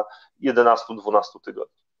 a 11-12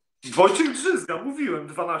 tygodni. Wojciech Drzyzga, mówiłem,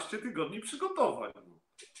 12 tygodni przygotowań.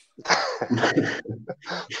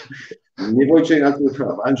 Nie Wojciech,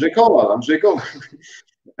 Andrzej Kowal.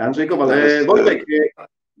 Wojtek,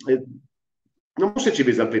 no muszę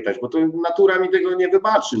Ciebie zapytać, bo to natura mi tego nie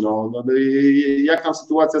wybaczy. Jak tam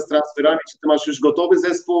sytuacja z transferami? Czy Ty masz już gotowy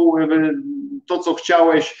zespół? To, co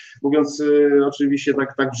chciałeś, mówiąc oczywiście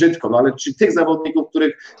tak brzydko, no ale czy tych zawodników,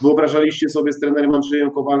 których wyobrażaliście sobie z trenerem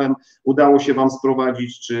Andrzejem Kowalem, udało się Wam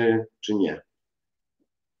sprowadzić, czy nie?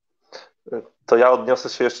 To ja odniosę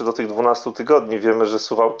się jeszcze do tych 12 tygodni. Wiemy, że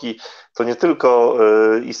Suwałki to nie tylko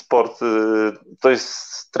i sport, to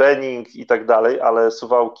jest trening i tak dalej, ale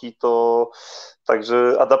Suwałki to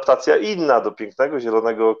także adaptacja inna do pięknego,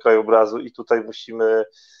 zielonego krajobrazu i tutaj musimy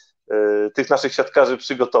tych naszych siatkarzy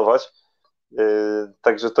przygotować.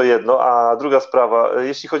 Także to jedno. A druga sprawa,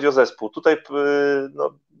 jeśli chodzi o zespół, tutaj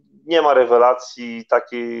nie ma rewelacji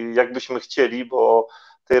takiej, jakbyśmy chcieli, bo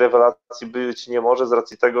tej rewelacji być nie może z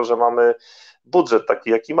racji tego, że mamy budżet taki,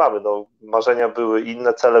 jaki mamy. Marzenia były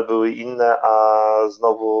inne, cele były inne, a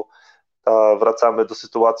znowu wracamy do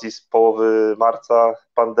sytuacji z połowy marca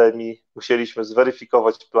pandemii. Musieliśmy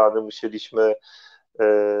zweryfikować plany, musieliśmy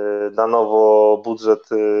na nowo budżet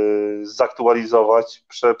zaktualizować,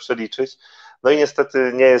 przeliczyć. No i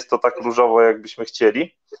niestety nie jest to tak różowo, jakbyśmy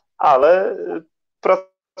chcieli, ale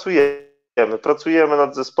pracujemy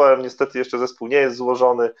nad zespołem. Niestety jeszcze zespół nie jest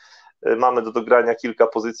złożony. Mamy do dogrania kilka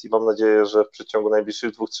pozycji. Mam nadzieję, że w przeciągu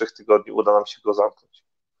najbliższych 2-3 tygodni uda nam się go zamknąć.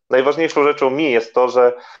 Najważniejszą rzeczą mi jest to,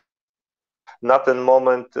 że na ten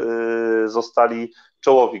moment zostali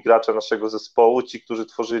czołowi gracze naszego zespołu, ci, którzy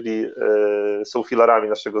tworzyli, są filarami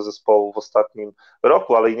naszego zespołu w ostatnim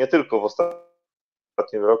roku, ale i nie tylko w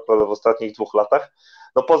ostatnim roku, ale w ostatnich 2 latach.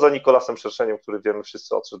 No poza Nikolasem Szerszeniem, który wiemy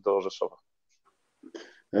wszyscy odszedł do Rzeszowa.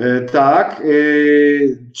 Tak.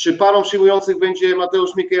 Czy parą przyjmujących będzie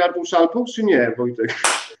Mateusz Mikke i Artur Szalpuk, czy nie, Wojtek?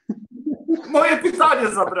 Moje pytanie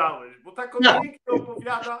zabrałeś, bo tak on pięknie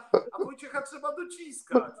opowiada, a Wojciecha trzeba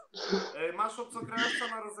dociskać. Masz obcokrajowca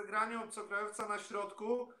na rozegraniu, obcokrajowca na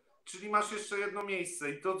środku, czyli masz jeszcze jedno miejsce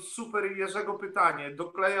i to super Jerzego pytanie.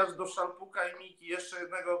 Doklejasz do Szalpuka i Miki jeszcze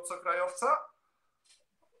jednego obcokrajowca?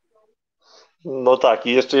 No tak,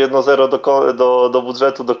 i jeszcze 1-0 do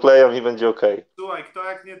budżetu doklejam i będzie ok. Słuchaj, kto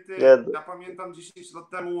jak nie ty, ja pamiętam 10 lat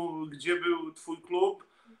temu, gdzie był twój klub,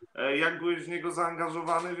 jak byłeś w niego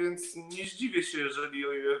zaangażowany, więc nie zdziwię się, jeżeli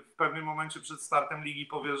w pewnym momencie przed startem ligi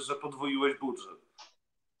powiesz, że podwoiłeś budżet.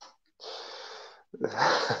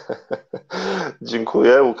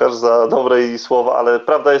 Dziękuję, Łukasz, za dobre słowa, ale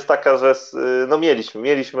prawda jest taka, że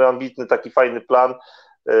mieliśmy ambitny, taki fajny plan.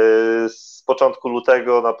 Z początku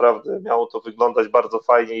lutego naprawdę miało to wyglądać bardzo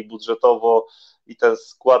fajnie i budżetowo i ten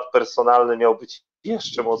skład personalny miał być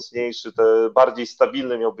jeszcze mocniejszy, bardziej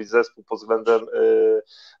stabilny miał być zespół pod względem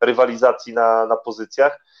rywalizacji na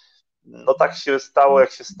pozycjach. No tak się stało,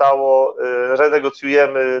 jak się stało,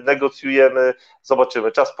 negocjujemy,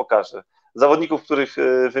 zobaczymy, czas pokaże. Zawodników, których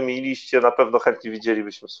wymieniliście, na pewno chętnie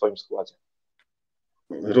widzielibyśmy w swoim składzie.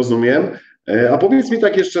 Rozumiem. A powiedz mi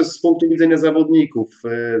tak jeszcze z punktu widzenia zawodników.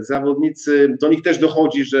 Zawodnicy, do nich też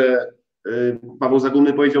dochodzi, że Paweł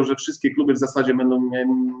Zagórny powiedział, że wszystkie kluby w zasadzie będą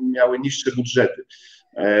miały niższe budżety.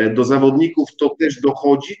 Do zawodników to też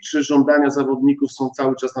dochodzi, czy żądania zawodników są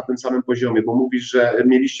cały czas na tym samym poziomie? Bo mówisz, że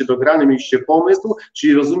mieliście dograny, mieliście pomysł,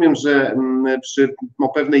 czyli rozumiem, że przy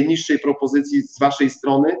pewnej niższej propozycji z waszej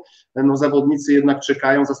strony zawodnicy jednak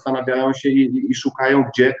czekają, zastanawiają się i szukają,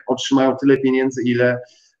 gdzie otrzymają tyle pieniędzy,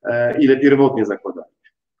 ile pierwotnie zakładali.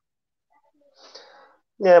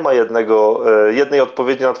 Nie ma jednej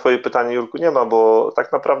odpowiedzi na twoje pytanie, Jurku, nie ma, bo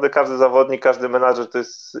tak naprawdę każdy zawodnik, każdy menadżer to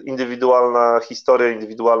jest indywidualna historia,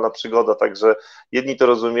 indywidualna przygoda, także jedni to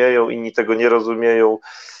rozumieją, inni tego nie rozumieją.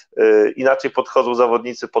 Inaczej podchodzą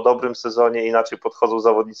zawodnicy po dobrym sezonie, inaczej podchodzą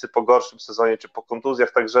zawodnicy po gorszym sezonie czy po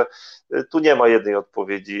kontuzjach, także tu nie ma jednej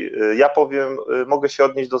odpowiedzi. Ja powiem, mogę się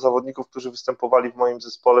odnieść do zawodników, którzy występowali w moim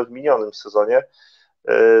zespole w minionym sezonie.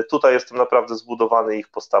 Tutaj jestem naprawdę zbudowany ich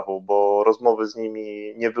postawą, bo rozmowy z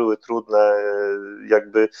nimi nie były trudne,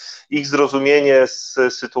 jakby ich zrozumienie z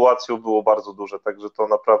sytuacją było bardzo duże, także to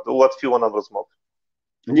naprawdę ułatwiło nam rozmowy.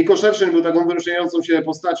 Niko Szerszeń był taką wyróżniającą się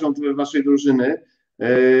postacią waszej drużyny.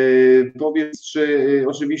 Powiedz, czy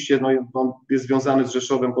oczywiście no, on jest związany z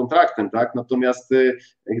Rzeszowem kontraktem, tak? Natomiast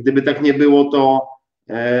gdyby tak nie było,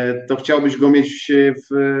 to chciałbyś go mieć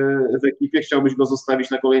w ekipie, chciałbyś go zostawić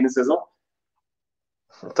na kolejny sezon?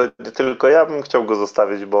 To nie tylko ja bym chciał go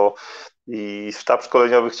zostawić, bo i sztab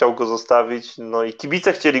szkoleniowy chciał go zostawić, no i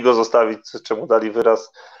kibice chcieli go zostawić, czemu dali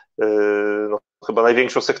wyraz no, chyba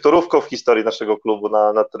największą sektorówką w historii naszego klubu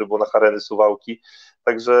na trybunach Areny Suwałki.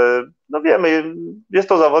 Także no wiemy, jest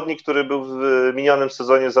to zawodnik, który był w minionym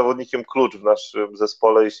sezonie zawodnikiem klucz w naszym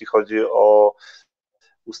zespole, jeśli chodzi o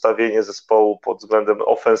ustawienie zespołu pod względem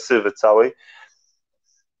ofensywy całej.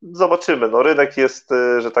 Zobaczymy, no rynek jest,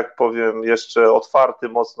 że tak powiem, jeszcze otwarty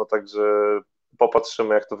mocno, także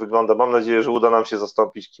popatrzymy, jak to wygląda. Mam nadzieję, że uda nam się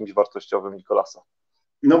zastąpić kimś wartościowym Nikolasa.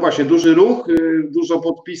 No właśnie, duży ruch, dużo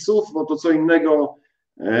podpisów, bo to co innego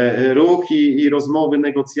ruch i rozmowy,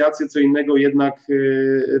 negocjacje, co innego jednak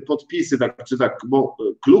podpisy, tak czy tak, bo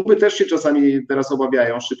kluby też się czasami teraz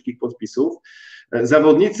obawiają szybkich podpisów.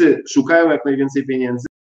 Zawodnicy szukają jak najwięcej pieniędzy,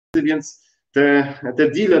 więc te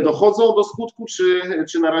deale dochodzą do skutku,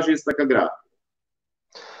 czy na razie jest taka gra?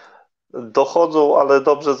 Dochodzą, ale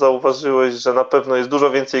dobrze zauważyłeś, że na pewno jest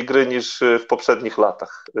dużo więcej gry niż w poprzednich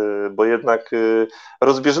latach, bo jednak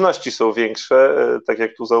rozbieżności są większe, tak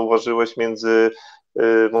jak tu zauważyłeś, między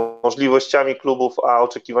możliwościami klubów a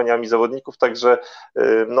oczekiwaniami zawodników, także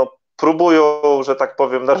no, próbują, że tak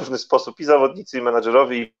powiem, na różny sposób i zawodnicy, i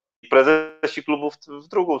menadżerowie, i prezesi klubów w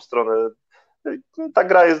drugą stronę. Ta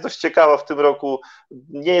gra jest dość ciekawa w tym roku,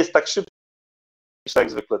 nie jest tak szybka, jak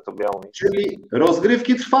zwykle to miało mieć. Czyli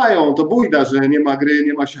rozgrywki trwają, to bójda, że nie ma gry,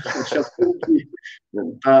 nie ma siatkówki,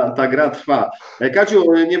 ta gra trwa.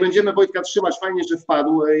 Kadziu, nie będziemy Wojtka trzymać, fajnie, że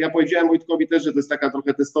wpadł. Ja powiedziałem Wojtkowi też, że to jest taka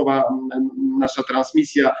trochę testowa nasza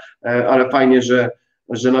transmisja, ale fajnie,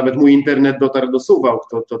 że nawet mój internet dotarł do Suwałk,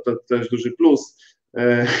 to jest duży plus.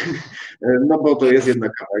 No bo to jest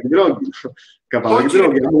jednak kawałek drogi. Kawałek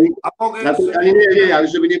drogi. Ale nie, ale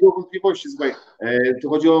żeby nie było wątpliwości, słuchaj, tu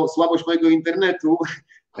chodzi o słabość mojego internetu,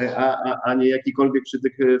 a nie jakikolwiek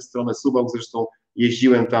przytyk w stronę Suwałk. Zresztą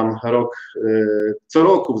jeździłem tam co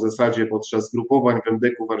roku w zasadzie podczas zgrupowań w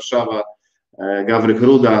MDK-u Warszawa, Gawryk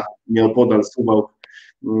Ruda, nieopodal Suwałk.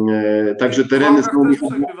 Także tereny są...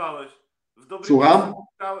 Słucham?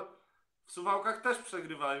 W Suwałkach też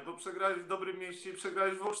przegrywali, bo przegrali w dobrym mieście i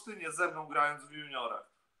przegrali w Olsztynie ze mną grając w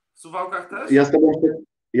juniorach. W Suwałkach też?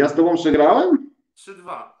 Ja z tobą przegrałem?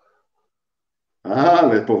 3-2.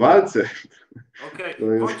 Ale po walce.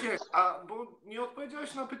 Okej, Wojciech, bo nie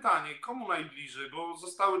odpowiedziałeś na pytanie, komu najbliżej, bo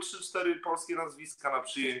zostały 3-4 polskie nazwiska na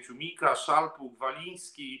przyjęciu. Mika, Szalpuk,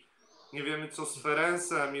 Waliński, nie wiemy co z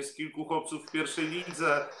Ferencem, jest kilku chłopców w pierwszej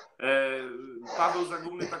lidze. Paweł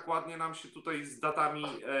Zagumny tak ładnie nam się tutaj z datami,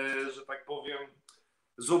 że tak powiem,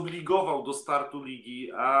 zobligował do startu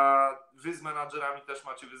ligi, a wy z menadżerami też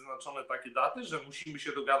macie wyznaczone takie daty, że musimy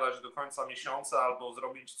się dogadać do końca miesiąca albo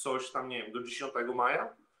zrobić coś tam, nie wiem, do 10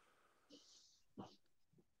 maja?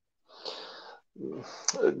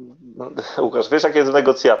 Łukasz, wiesz jak jest w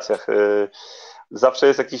negocjacjach? Zawsze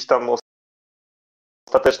jest jakiś tam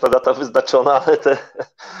ostateczna data wyznaczona, ale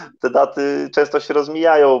te daty często się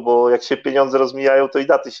rozmijają, bo jak się pieniądze rozmijają, to i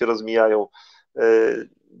daty się rozmijają.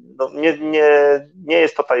 No, nie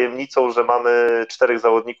jest to tajemnicą, że mamy 4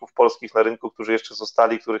 zawodników polskich na rynku, którzy jeszcze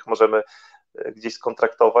zostali, których możemy gdzieś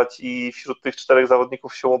skontraktować i wśród tych 4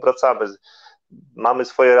 zawodników się obracamy. Mamy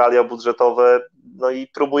swoje realia budżetowe, no i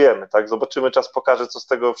próbujemy, tak? Zobaczymy, czas pokaże, co z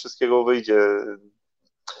tego wszystkiego wyjdzie.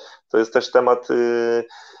 To jest też temat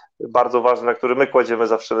bardzo ważny, na który my kładziemy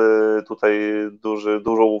zawsze tutaj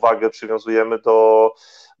dużą uwagę, przywiązujemy do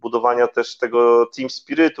budowania też tego team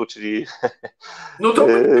spiritu, czyli no to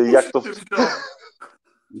jak to...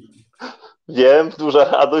 Wiem,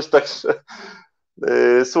 duża radość, także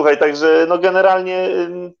słuchaj, także no generalnie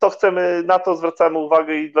to chcemy, na to zwracamy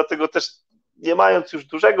uwagę i dlatego też nie mając już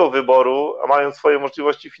dużego wyboru, a mając swoje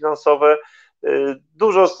możliwości finansowe,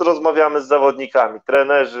 dużo rozmawiamy z zawodnikami,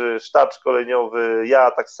 trenerzy, sztab szkoleniowy,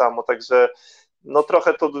 ja tak samo, także no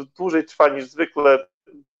trochę to dłużej trwa niż zwykle.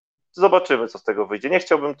 Zobaczymy, co z tego wyjdzie. Nie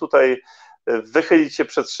chciałbym tutaj wychylić się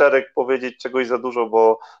przed szereg, powiedzieć czegoś za dużo,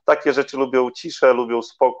 bo takie rzeczy lubią ciszę, lubią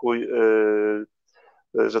spokój,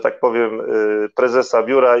 że tak powiem, prezesa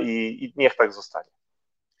biura i niech tak zostanie.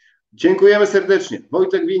 Dziękujemy serdecznie.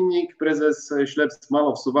 Wojtek Winnik, prezes Ślepsk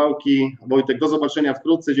Małów Suwałki. Wojtek, do zobaczenia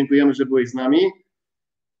wkrótce. Dziękujemy, że byłeś z nami.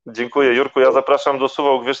 Dziękuję, Jurku. Ja zapraszam do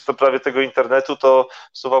Suwałk. Wiesz, co prawie tego internetu, to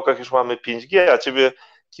w Suwałkach już mamy 5G, a ciebie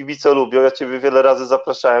kibice lubią, ja ciebie wiele razy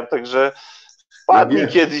zapraszałem, także wpadnij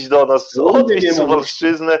kiedyś do nas, odwiedź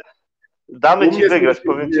Suwałszczyznę, damy ci wygrać.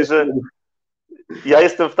 Powiem ci, że Ja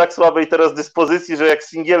jestem w tak słabej teraz dyspozycji, że jak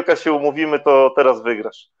singielka się umówimy, to teraz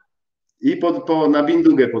wygrasz. I na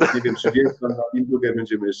bindugę, nie wiem, czy wiesz, na bindugę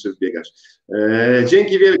będziemy jeszcze wbiegać.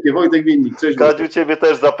 Dzięki wielkie, Wojtek Winnik. Cześć. Kadziu, ciebie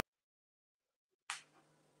też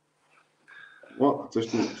O,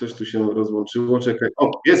 coś tu się rozłączyło, czekaj.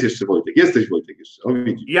 O, jest jeszcze Wojtek, jesteś Wojtek jeszcze, o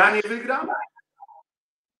widzisz. Ja nie wygram?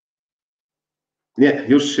 Nie,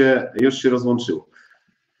 już się rozłączyło.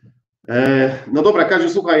 No dobra, Kaziu,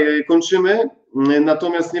 słuchaj, kończymy,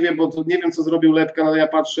 natomiast nie wiem, bo nie wiem, co zrobił Lepka, no ja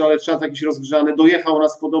patrzę, ale czat jakiś rozgrzany, dojechał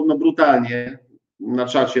nas podobno brutalnie, na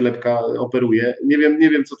czacie Lepka operuje, nie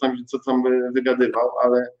wiem, co tam wygadywał,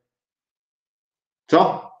 ale...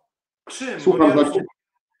 Co? Czym? Słucham,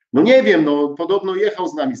 no nie wiem, no podobno jechał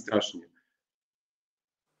z nami strasznie.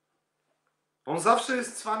 On zawsze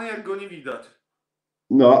jest cwany, jak go nie widać.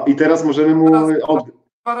 No i teraz możemy mu...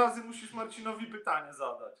 Dwa razy musisz Marcinowi pytanie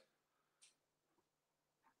zadać.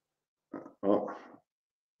 O,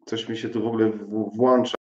 coś mi się tu w ogóle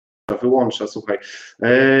wyłącza, słuchaj.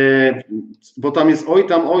 Bo tam jest oj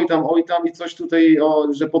tam i coś tutaj,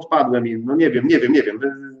 że podpadłem im. No nie wiem.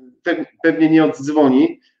 Pewnie nie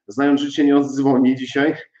oddzwoni. Znając życie, nie oddzwoni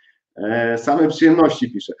dzisiaj. Same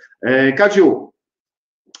przyjemności pisze. Kadziu,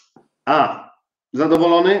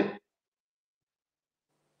 zadowolony?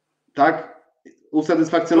 Tak?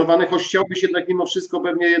 Usatysfakcjonowany, choć chciałbyś jednak mimo wszystko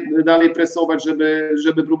pewnie dalej presować,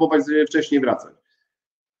 żeby próbować wcześniej wracać.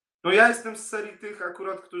 No ja jestem z serii tych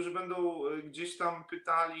akurat, którzy będą gdzieś tam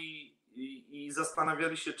pytali i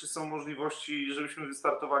zastanawiali się, czy są możliwości, żebyśmy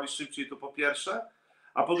wystartowali szybciej, to po pierwsze.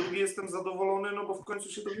 A po drugie jestem zadowolony, no bo w końcu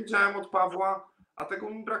się dowiedziałem od Pawła, a tego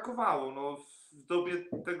mi brakowało. No, w dobie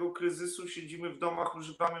tego kryzysu siedzimy w domach,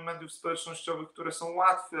 używamy mediów społecznościowych, które są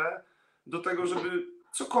łatwe do tego, żeby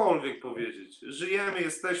cokolwiek powiedzieć. Żyjemy,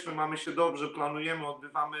 jesteśmy, mamy się dobrze, planujemy,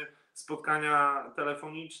 odbywamy spotkania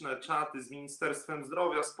telefoniczne, czaty z Ministerstwem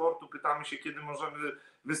Zdrowia, Sportu, pytamy się, kiedy możemy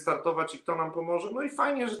wystartować i kto nam pomoże. No i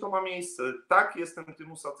fajnie, że to ma miejsce. Tak, jestem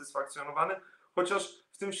tym usatysfakcjonowany, chociaż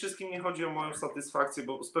w tym wszystkim nie chodzi o moją satysfakcję,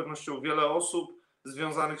 bo z pewnością wiele osób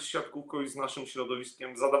związanych z siatkówką i z naszym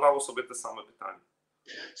środowiskiem zadawało sobie te same pytania.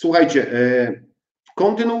 Słuchajcie,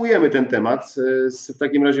 kontynuujemy ten temat w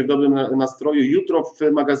takim razie w dobrym nastroju. Jutro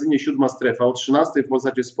w magazynie 7 Strefa o 13 w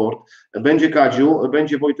Polsacie Sport będzie Kadziu,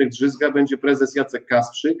 będzie Wojtek Drzyzga, będzie prezes Jacek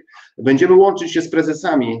Kasprzyk. Będziemy łączyć się z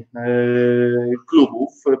prezesami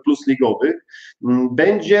klubów plusligowych.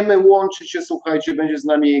 Będziemy łączyć się, słuchajcie, będzie z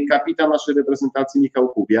nami kapitan naszej reprezentacji Michał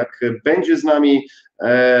Kubiak, będzie z nami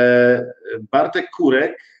Bartek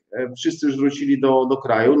Kurek, wszyscy już wrócili do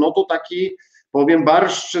kraju. No to taki, powiem,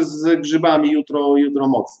 barszcz z grzybami jutro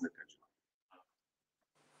mocny.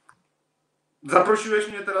 Zaprosiłeś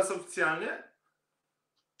mnie teraz oficjalnie?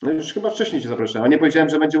 No już chyba wcześniej cię zapraszałem, a nie powiedziałem,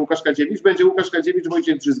 że będzie Łukasz Kadziewicz, będzie Łukasz Kadziewicz,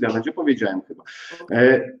 Wojciech Drzyzga, będzie, powiedziałem chyba.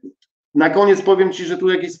 Na koniec powiem ci, że tu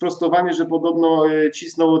jakieś sprostowanie, że podobno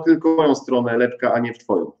cisnął tylko w moją stronę Lepka, a nie w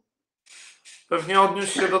twoją. Pewnie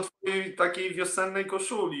odniósł się do twojej takiej wiosennej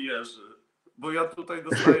koszuli, Jerzy, bo ja tutaj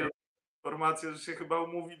dostaję informację, że się chyba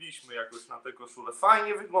umówiliśmy jakoś na tę koszulę.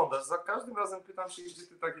 Fajnie wyglądasz, za każdym razem pytam się, gdzie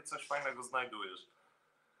ty takie coś fajnego znajdujesz.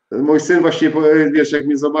 Mój syn właśnie, wiesz, jak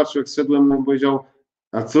mnie zobaczył, jak szedłem, powiedział: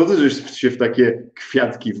 a co ty żeś się w takie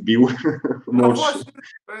kwiatki wbił? No właśnie,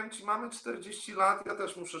 powiem ci, mamy 40 lat, ja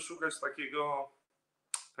też muszę szukać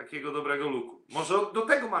takiego dobrego looku. Może do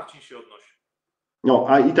tego Marcin się odnosi. No,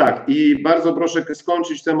 i bardzo proszę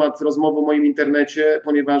skończyć temat rozmowy o moim internecie,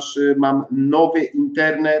 ponieważ mam nowy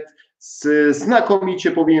internet,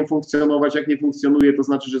 znakomicie powinien funkcjonować. Jak nie funkcjonuje, to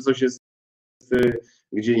znaczy, że coś jest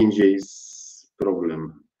gdzie indziej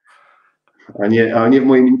problem, a nie w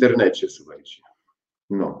moim internecie, słuchajcie.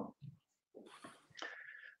 No.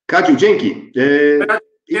 Kadziu, dzięki.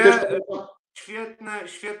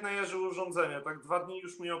 Świetne, Jerzy, urządzenie. Tak 2 dni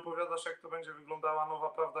już mi opowiadasz, jak to będzie wyglądała nowa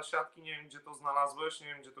Prawda Siatki. Nie wiem, gdzie to znalazłeś, nie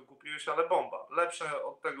wiem, gdzie to kupiłeś, ale bomba. Lepsze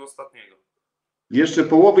od tego ostatniego. Jeszcze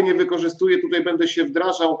połowy nie wykorzystuję, tutaj będę się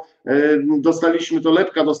wdrażał. Dostaliśmy, to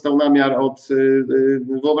Lepka dostał namiar od,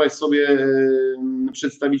 wyobraź sobie,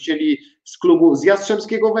 przedstawicieli z klubu z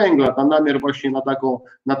Jastrzębskiego Węgla. Tam namiar właśnie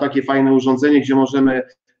na takie fajne urządzenie, gdzie możemy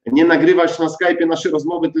nie nagrywać na Skype'ie nasze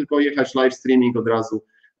rozmowy, tylko jechać live streaming od razu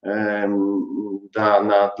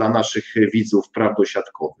dla naszych widzów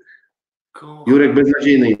prawdosiatkowych. Jurek,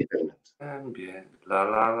 beznadziejny internet.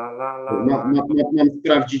 Mam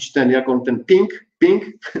sprawdzić jak on ten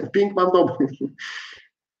ping mam dobry.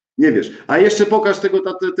 Nie wiesz. A jeszcze pokaż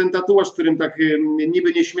ten tatuaż, którym tak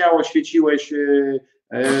niby nieśmiało świeciłeś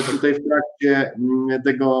tutaj w trakcie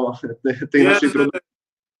tej naszej produkcji.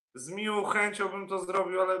 z miłą chęcią bym to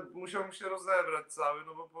zrobił, ale musiałbym się rozebrać cały,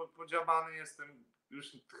 no bo podziabany jestem już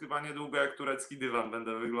chyba niedługo jak turecki dywan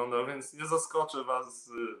będę wyglądał, więc nie zaskoczę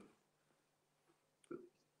was.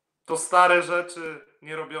 To stare rzeczy,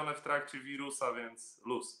 nie robione w trakcie wirusa, więc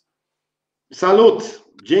luz. Salut!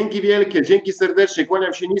 Dzięki wielkie, dzięki serdecznie,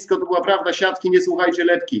 kłaniam się nisko, to była Prawda Siatki, nie słuchajcie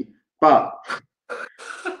lepki. Pa!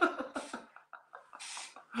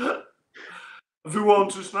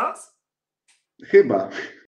 Wyłączysz nas? Chyba.